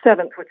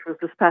 7th, which was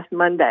this past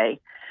Monday,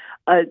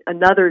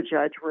 another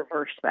judge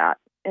reversed that,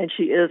 and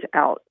she is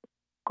out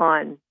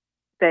on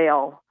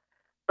bail.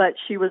 But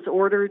she was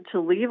ordered to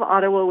leave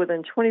Ottawa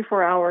within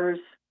 24 hours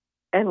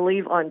and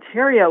leave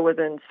Ontario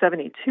within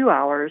 72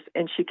 hours,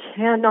 and she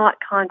cannot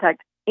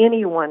contact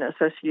anyone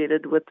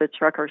associated with the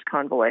truckers'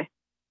 convoy.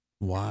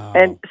 Wow.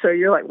 And so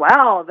you're like,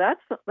 wow,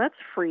 that's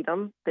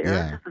freedom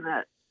there, isn't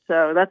it?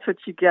 So that's what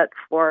you get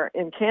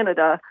in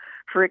Canada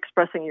for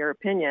expressing your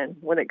opinion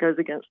when it goes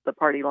against the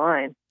party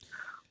line.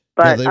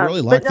 But they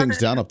really lock things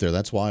down up there.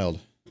 That's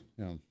wild.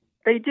 Yeah.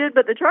 They did,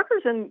 but the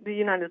truckers in the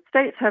United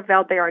States have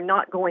vowed they are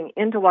not going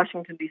into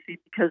Washington, D.C.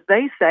 because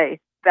they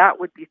say that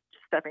would be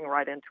stepping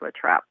right into a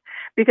trap.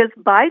 Because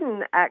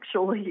Biden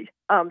actually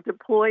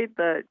deployed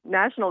the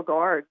National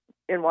Guard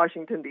in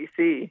Washington,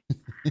 D.C.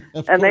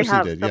 And they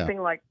have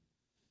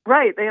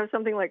they have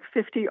something like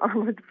 50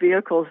 armored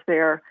vehicles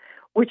there,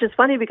 which is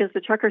funny because the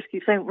truckers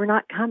keep saying, we're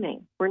not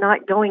coming. We're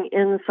not going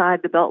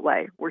inside the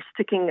Beltway. We're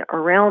sticking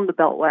around the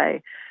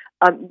Beltway.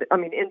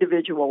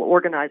 Individual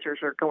organizers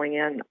are going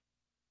in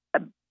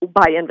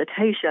by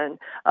invitation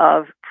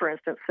of, for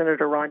instance,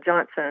 Senator Ron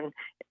Johnson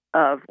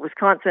of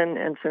Wisconsin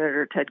and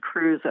Senator Ted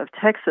Cruz of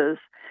Texas.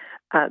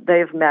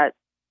 They've met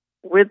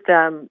with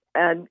them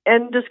and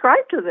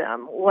described to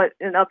them what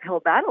an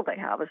uphill battle they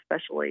have,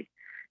 especially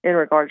in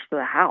regards to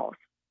the House.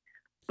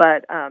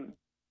 But,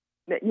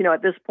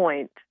 at this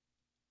point,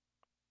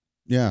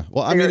 yeah.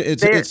 Well, I mean,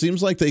 it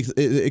seems like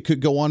it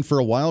could go on for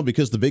a while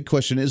because the big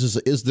question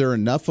is there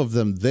enough of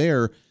them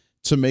there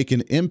to make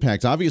an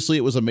impact? Obviously,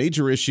 it was a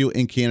major issue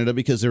in Canada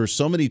because there were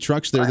so many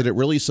trucks there that it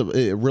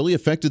really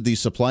affected the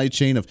supply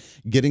chain of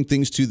getting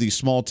things to these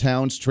small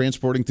towns,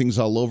 transporting things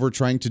all over,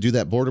 trying to do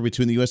that border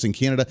between the U.S. and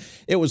Canada.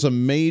 It was a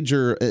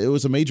major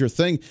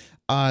thing.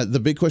 The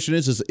big question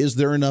is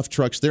there enough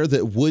trucks there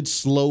that would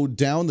slow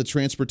down the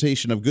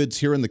transportation of goods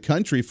here in the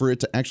country for it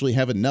to actually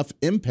have enough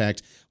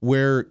impact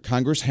where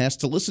Congress has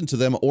to listen to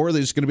them, or are they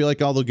just going to be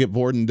like, oh, they'll get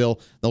bored and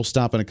they'll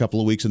stop in a couple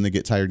of weeks and they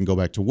get tired and go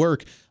back to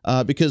work?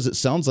 Because it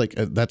sounds like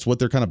that's what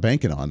they're kind of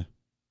banking on.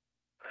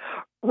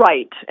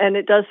 Right, and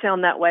it does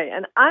sound that way.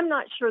 And I'm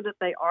not sure that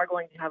they are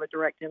going to have a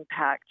direct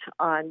impact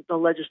on the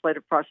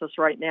legislative process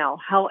right now.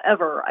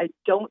 However, I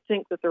don't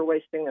think that they're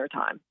wasting their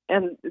time,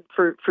 and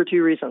for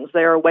two reasons.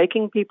 They are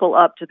waking people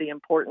up to the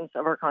importance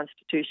of our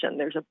Constitution.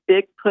 There's a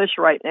big push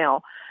right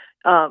now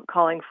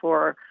calling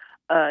for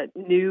a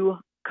new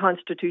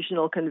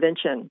constitutional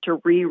convention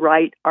to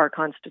rewrite our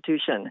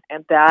Constitution,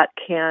 and that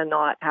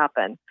cannot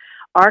happen.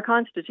 Our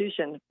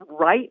Constitution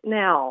right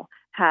now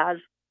has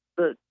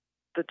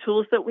the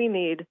tools that we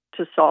need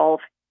to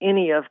solve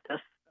any of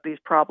these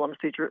problems,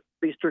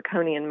 these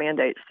draconian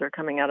mandates that are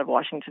coming out of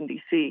Washington,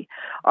 D.C.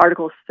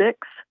 Article 6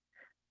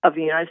 of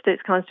the United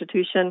States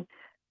Constitution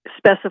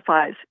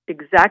specifies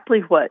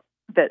exactly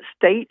that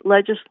state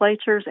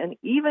legislatures and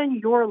even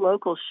your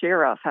local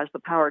sheriff has the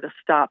power to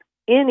stop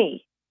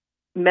any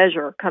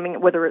measure coming,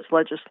 whether it's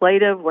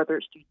legislative, whether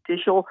it's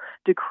judicial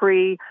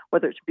decree,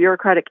 whether it's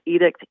bureaucratic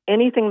edict,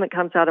 anything that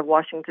comes out of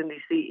Washington,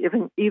 D.C.,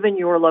 even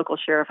your local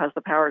sheriff has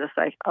the power to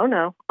say, oh,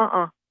 no,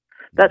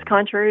 that's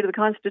contrary to the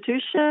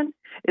Constitution.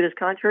 It is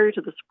contrary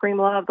to the supreme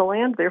law of the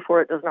land.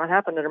 Therefore, it does not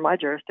happen under my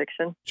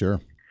jurisdiction.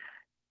 Sure.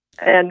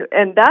 And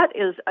that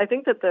is, I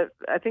think that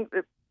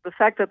the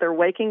fact that they're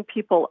waking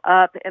people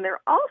up, and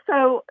they're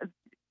also,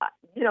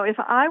 if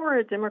I were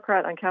a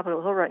Democrat on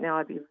Capitol Hill right now,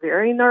 I'd be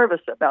very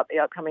nervous about the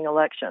upcoming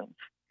elections.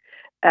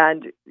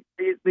 And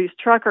these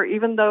trucker,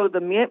 even though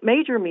the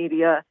major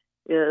media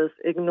is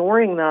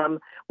ignoring them,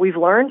 we've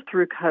learned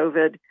through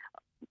COVID,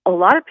 a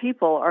lot of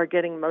people are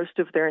getting most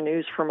of their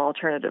news from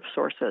alternative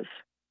sources.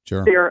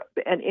 Sure.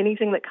 And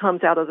anything that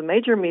comes out of the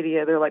major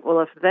media, they're like, well,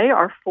 if they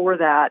are for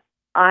that,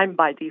 I'm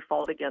by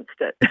default against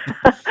it.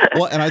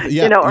 Well, and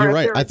you're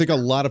right. I think a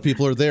lot of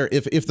people are there.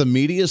 If the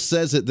media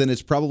says it, then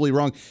it's probably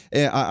wrong.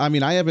 I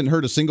mean, I haven't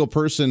heard a single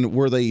person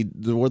where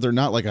they're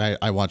not like,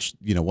 I watch,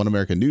 One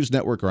American News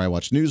Network, or I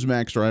watch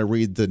Newsmax, or I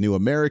read The New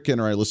American,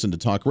 or I listen to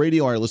talk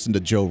radio, or I listen to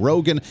Joe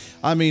Rogan.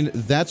 I mean,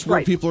 that's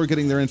where people are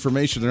getting their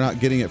information. They're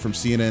not getting it from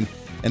CNN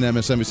and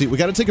MSNBC. We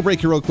got to take a break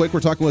here real quick. We're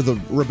talking with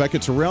Rebecca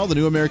Terrell,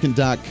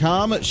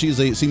 thenewamerican.com.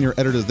 She's a senior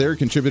editor there,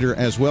 contributor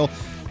as well.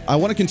 I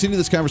want to continue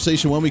this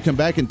conversation when we come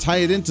back and tie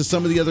it into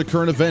some of the other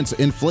current events,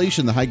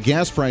 inflation, the high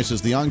gas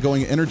prices, the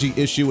ongoing energy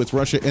issue with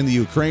Russia and the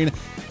Ukraine,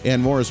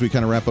 and more as we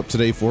kind of wrap up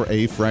today for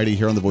a Friday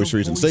here on The Voice of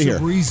Reason. Stay here.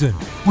 Reason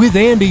with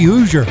Andy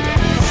Hoosier.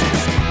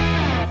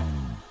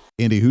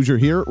 Andy Hoosier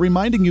here,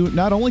 reminding you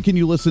not only can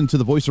you listen to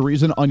the Voice of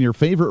Reason on your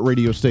favorite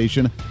radio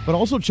station, but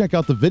also check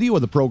out the video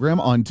of the program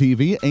on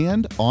TV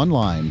and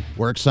online.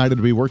 We're excited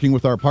to be working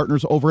with our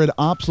partners over at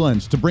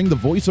OpsLens to bring the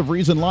Voice of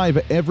Reason live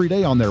every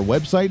day on their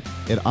website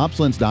at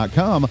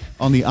opslens.com,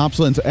 on the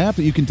OpsLens app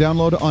that you can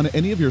download on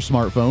any of your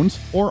smartphones,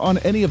 or on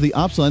any of the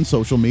OpsLens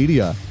social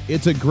media.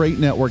 It's a great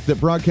network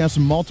that broadcasts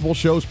multiple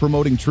shows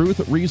promoting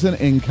truth, reason,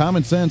 and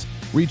common sense,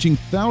 reaching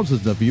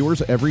thousands of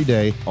viewers every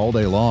day, all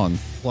day long.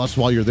 Plus,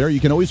 while you're there, you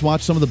can always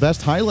watch some of the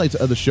best highlights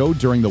of the show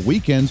during the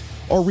weekends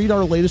or read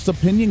our latest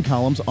opinion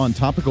columns on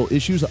topical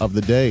issues of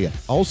the day.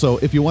 Also,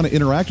 if you want to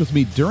interact with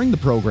me during the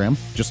program,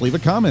 just leave a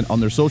comment on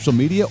their social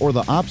media or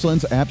the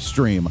OpsLens app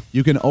stream.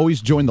 You can always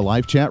join the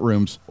live chat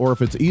rooms, or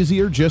if it's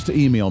easier, just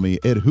email me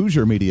at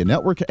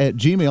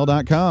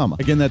HoosierMediaNetwork@gmail.com.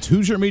 Again, that's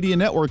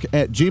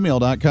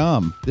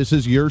HoosierMediaNetwork@gmail.com. This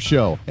is your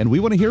show, and we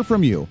want to hear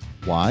from you.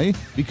 Why?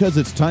 Because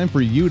it's time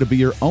for you to be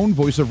your own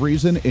voice of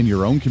reason in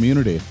your own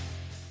community.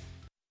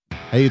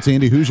 Hey, it's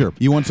Andy Hoosier.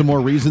 You want some more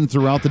reason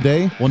throughout the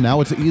day? Well, now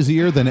it's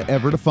easier than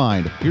ever to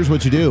find. Here's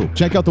what you do.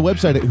 Check out the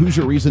website at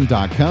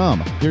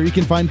HoosierReason.com. There you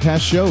can find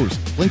past shows,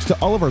 links to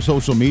all of our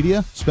social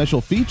media, special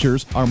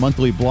features, our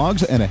monthly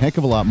blogs, and a heck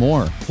of a lot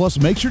more. Plus,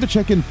 make sure to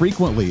check in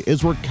frequently,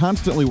 as we're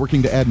constantly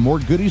working to add more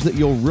goodies that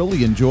you'll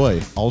really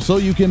enjoy. Also,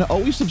 you can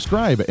always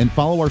subscribe and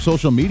follow our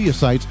social media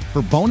sites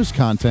for bonus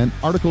content,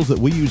 articles that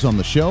we use on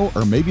the show,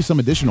 or maybe some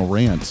additional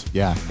rants.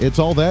 Yeah, it's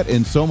all that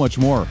and so much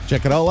more.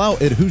 Check it all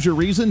out at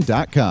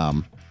HoosierReason.com.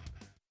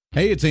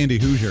 Hey, it's Andy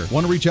Hoosier.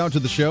 Want to reach out to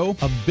the show?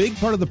 A big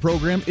part of the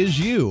program is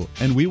you,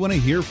 and we want to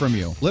hear from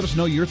you. Let us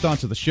know your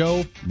thoughts of the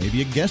show,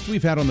 maybe a guest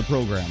we've had on the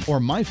program, or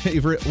my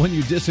favorite, when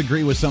you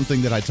disagree with something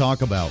that I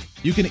talk about.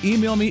 You can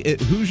email me at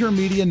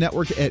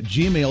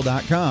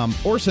HoosierMediaNetwork@gmail.com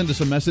or send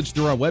us a message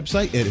through our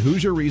website at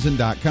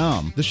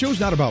HoosierReason.com. The show's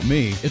not about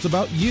me, it's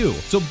about you.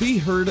 So be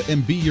heard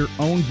and be your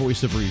own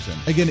voice of reason.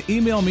 Again,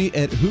 email me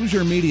at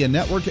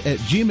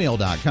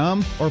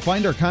HoosierMediaNetwork@gmail.com or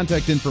find our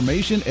contact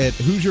information at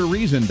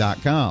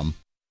HoosierReason.com.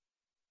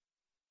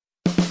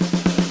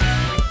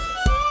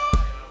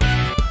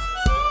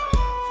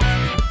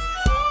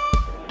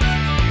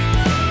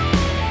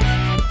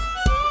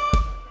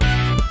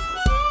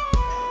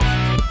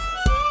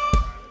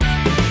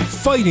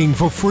 Fighting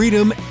for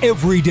freedom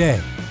every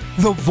day.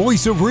 The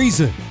Voice of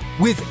Reason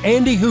with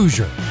Andy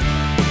Hoosier.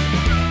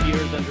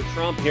 Years under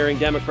Trump, hearing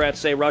Democrats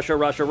say Russia,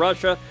 Russia,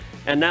 Russia,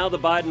 and now the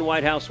Biden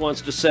White House wants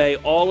to say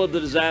all of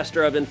the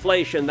disaster of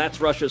inflation, that's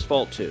Russia's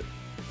fault too.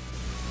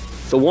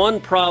 The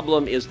one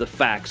problem is the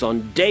facts.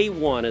 On day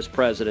one as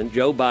president,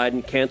 Joe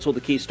Biden canceled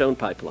the Keystone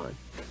Pipeline.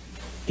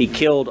 He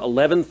killed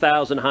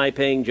 11,000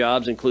 high-paying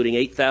jobs, including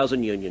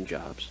 8,000 union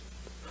jobs.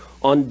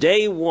 On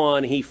day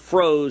one, he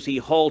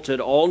halted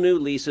all new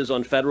leases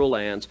on federal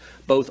lands,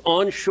 both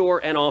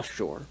onshore and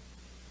offshore.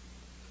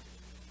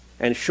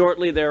 And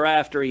shortly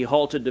thereafter, he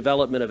halted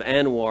development of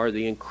ANWR,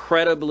 the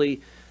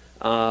incredibly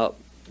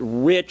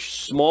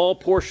rich, small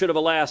portion of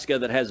Alaska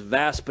that has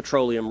vast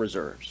petroleum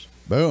reserves.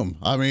 Boom.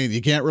 I mean,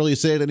 you can't really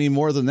say it any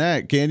more than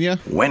that, can you?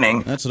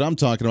 Winning. That's what I'm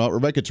talking about.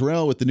 Rebecca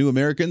Terrell with The New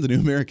American.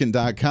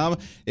 TheNewAmerican.com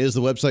is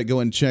the website.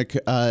 Go and check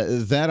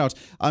that out.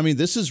 I mean,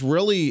 this is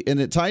really, and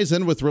it ties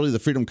in with really the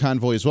Freedom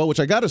Convoy as well, which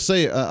I got to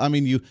say,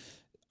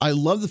 I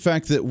love the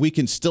fact that we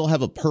can still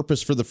have a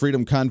purpose for the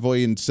Freedom Convoy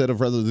instead of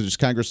rather than just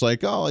Congress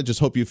like, oh, I just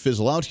hope you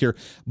fizzle out here.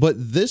 But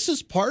this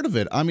is part of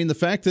it. I mean, the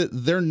fact that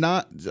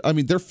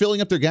they're filling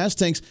up their gas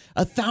tanks,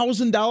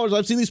 $1,000.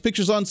 I've seen these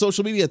pictures on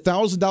social media,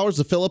 $1,000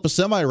 to fill up a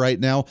semi right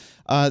now.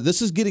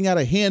 This is getting out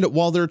of hand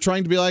while they're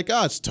trying to be like,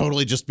 oh, it's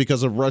totally just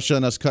because of Russia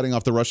and us cutting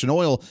off the Russian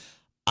oil.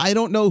 I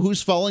don't know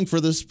who's falling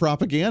for this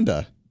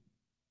propaganda.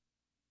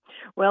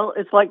 Well,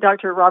 it's like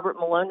Dr. Robert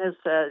Malone has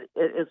said,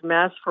 it is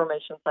mass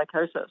formation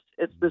psychosis.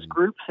 It's this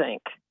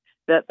groupthink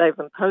that they've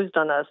imposed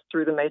on us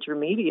through the major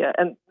media,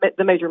 and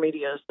the major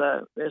media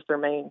is their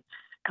main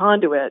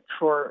conduit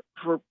for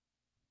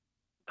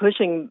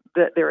pushing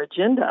their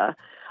agenda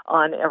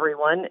on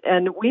everyone.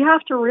 And we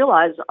have to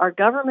realize our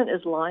government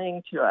is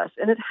lying to us,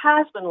 and it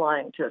has been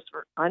lying to us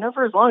for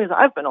as long as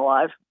I've been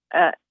alive,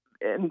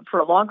 and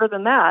for longer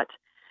than that.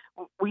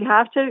 We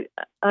have to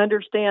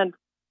understand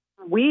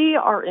we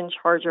are in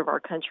charge of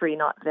our country,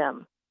 not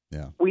them.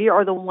 Yeah. We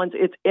are the ones,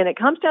 and it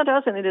comes down to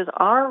us, and it is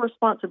our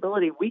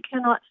responsibility. We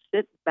cannot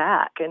sit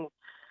back and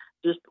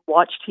just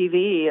watch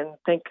TV and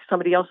think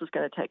somebody else is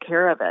going to take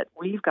care of it.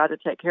 We've got to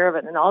take care of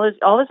it. And all of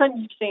a sudden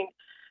you've seen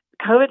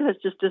COVID has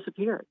just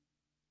disappeared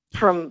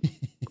from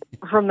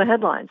the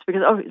headlines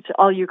because, it's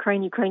all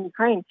Ukraine.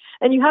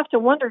 And you have to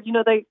wonder,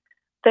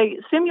 they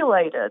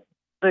simulated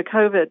the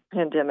COVID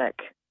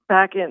pandemic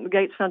back in the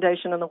Gates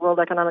Foundation and the World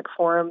Economic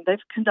Forum. They've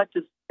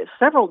conducted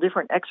several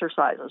different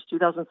exercises,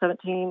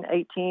 2017,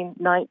 18,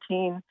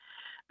 19.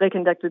 They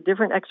conducted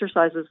different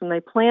exercises, and they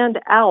planned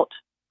out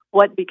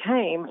what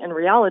became, in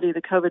reality,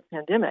 the COVID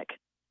pandemic.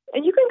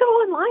 And you can go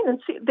online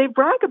and see, they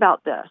brag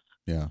about this.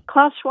 Yeah.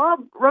 Klaus Schwab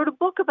wrote a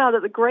book about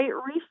it, The Great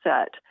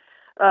Reset,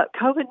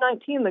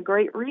 COVID-19, The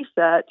Great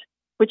Reset,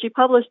 which he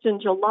published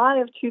in July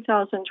of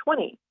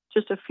 2020.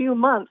 just a few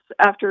months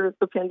after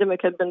the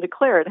pandemic had been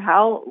declared.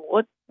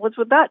 What's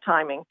with that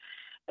timing?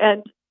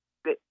 And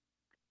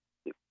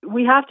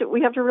we have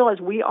to realize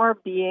we are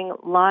being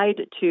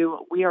lied to.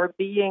 We are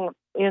being,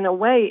 in a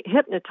way,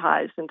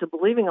 hypnotized into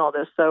believing all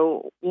this.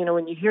 So,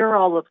 when you hear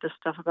all of this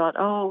stuff about,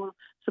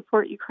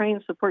 support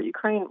Ukraine,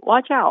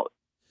 watch out.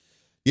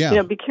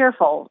 Yeah. Be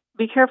careful.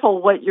 Be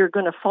careful what you're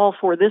going to fall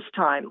for this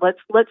time.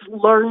 Let's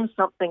learn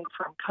something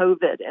from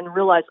COVID and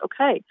realize,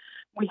 okay,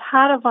 we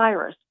had a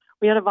virus.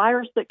 We had a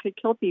virus that could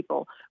kill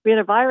people. We had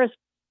a virus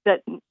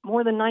that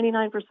more than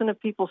 99% of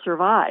people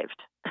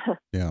survived.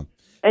 Yeah.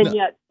 And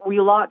yet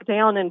we locked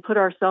down and put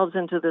ourselves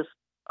into this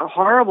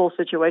horrible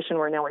situation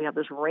where now we have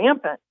this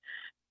rampant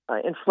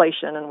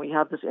inflation and we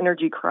have this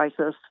energy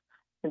crisis.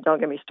 And don't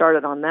get me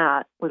started on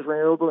that with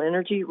renewable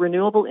energy.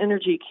 Renewable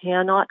energy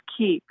cannot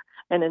keep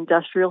an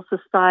industrial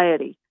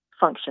society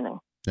functioning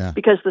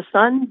because the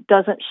sun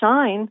doesn't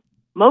shine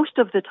most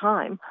of the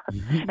time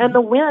and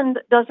the wind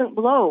doesn't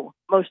blow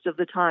most of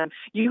the time.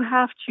 You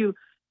have to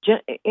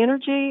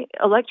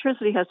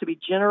electricity has to be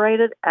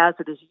generated as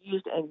it is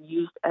used and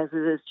used as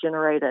it is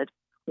generated.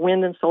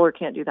 Wind and solar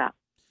can't do that.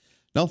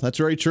 No, that's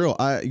very true.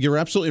 You're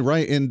absolutely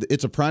right. And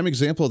it's a prime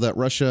example of that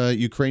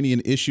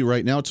Russia-Ukrainian issue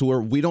right now, to where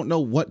we don't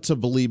know what to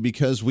believe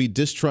because we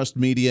distrust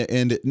media,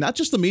 and not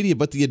just the media,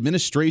 but the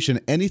administration,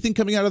 anything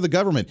coming out of the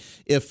government.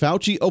 If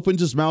Fauci opens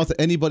his mouth,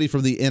 anybody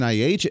from the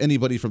NIH,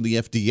 anybody from the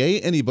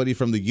FDA, anybody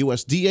from the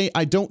USDA,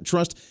 I don't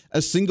trust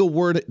a single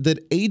word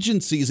that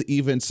agencies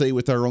even say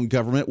with our own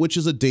government, which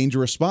is a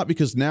dangerous spot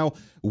because now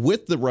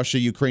with the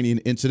Russia-Ukrainian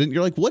incident,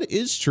 you're like, what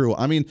is true?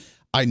 I mean,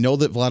 I know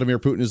that Vladimir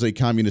Putin is a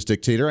communist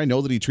dictator. I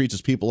know that he treats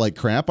his people like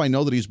crap. I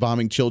know that he's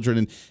bombing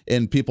children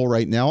and people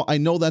right now. I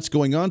know that's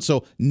going on.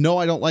 So, no,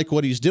 I don't like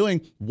what he's doing.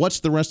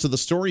 What's the rest of the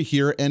story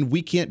here? And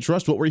we can't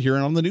trust what we're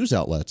hearing on the news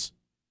outlets.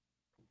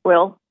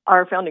 Well,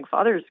 our founding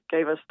fathers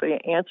gave us the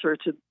answer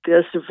to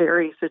this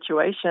very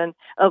situation.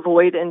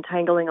 Avoid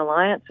entangling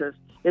alliances.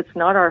 It's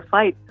not our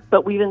fight,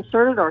 but we've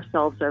inserted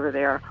ourselves over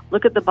there.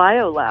 Look at the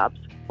biolabs.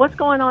 What's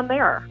going on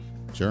there?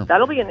 Sure.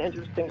 That'll be an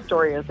interesting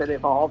story as it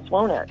evolves,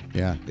 won't it?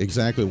 Yeah,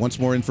 exactly. Once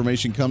more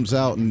information comes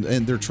out, and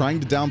they're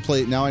trying to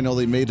downplay it now. I know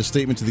they made a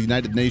statement to the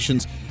United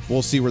Nations.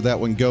 We'll see where that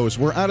one goes.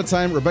 We're out of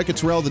time. Rebecca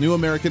Terrell, the New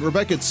American.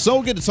 Rebecca, it's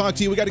so good to talk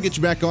to you. We got to get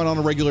you back on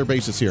a regular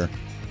basis here.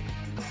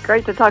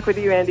 Great to talk with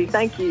you, Andy.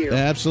 Thank you.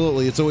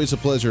 Absolutely. It's always a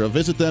pleasure.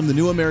 Visit them,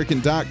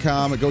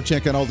 thenewamerican.com, and go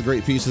check out all the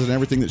great pieces and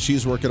everything that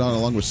she's working on,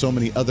 along with so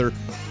many other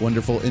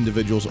wonderful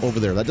individuals over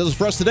there. That does it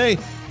for us today.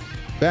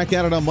 Back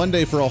at it on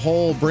Monday for a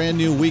whole brand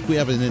new week. We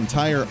have an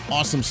entire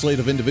awesome slate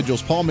of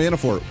individuals. Paul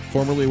Manafort,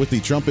 formerly with the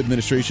Trump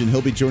administration,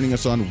 he'll be joining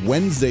us on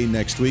Wednesday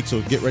next week,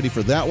 so get ready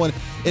for that one.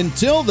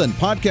 Until then,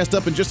 podcast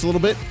up in just a little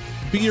bit.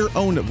 Be your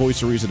own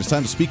voice of reason. It's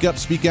time to speak up,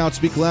 speak out,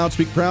 speak loud,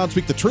 speak proud,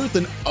 speak the truth,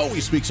 and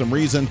always speak some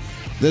reason.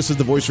 This is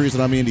The Voice of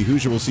Reason. I'm Andy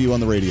Hoosier. We'll see you on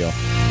the radio.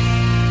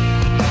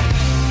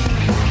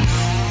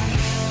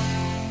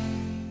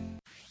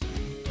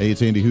 Hey,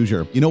 it's Andy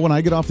Hoosier. You know, when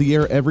I get off the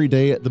air every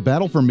day, the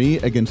battle for me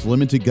against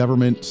limited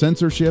government,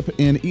 censorship,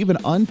 and even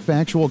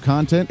unfactual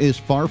content is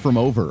far from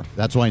over.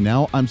 That's why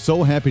now I'm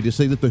so happy to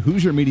say that the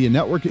Hoosier Media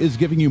Network is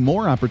giving you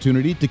more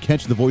opportunity to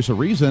catch the Voice of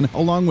Reason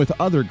along with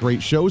other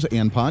great shows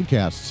and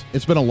podcasts.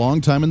 It's been a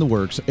long time in the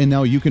works, and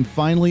now you can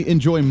finally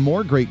enjoy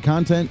more great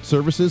content,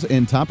 services,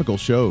 and topical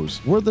shows.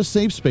 We're the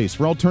safe space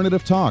for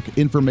alternative talk,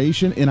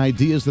 information, and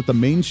ideas that the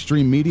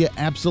mainstream media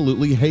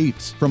absolutely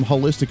hates. From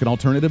holistic and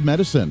alternative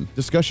medicine,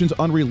 discussions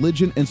on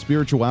religion and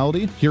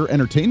spirituality, pure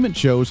entertainment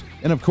shows,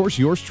 and of course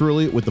yours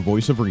truly with the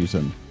Voice of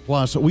Reason.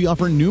 Plus, we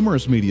offer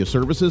numerous media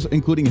services,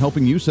 including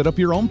helping you set up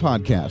your own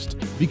podcast.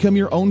 Become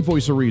your own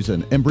Voice of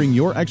Reason and bring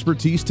your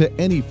expertise to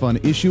any fun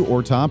issue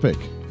or topic.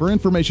 For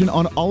information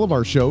on all of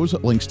our shows,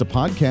 links to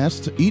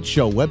podcasts, each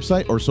show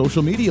website or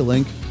social media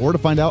link, or to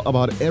find out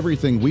about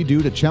everything we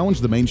do to challenge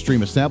the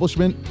mainstream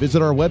establishment,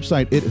 visit our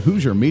website at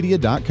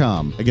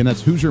HoosierMedia.com. Again,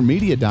 that's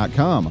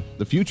HoosierMedia.com,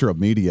 the future of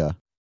media.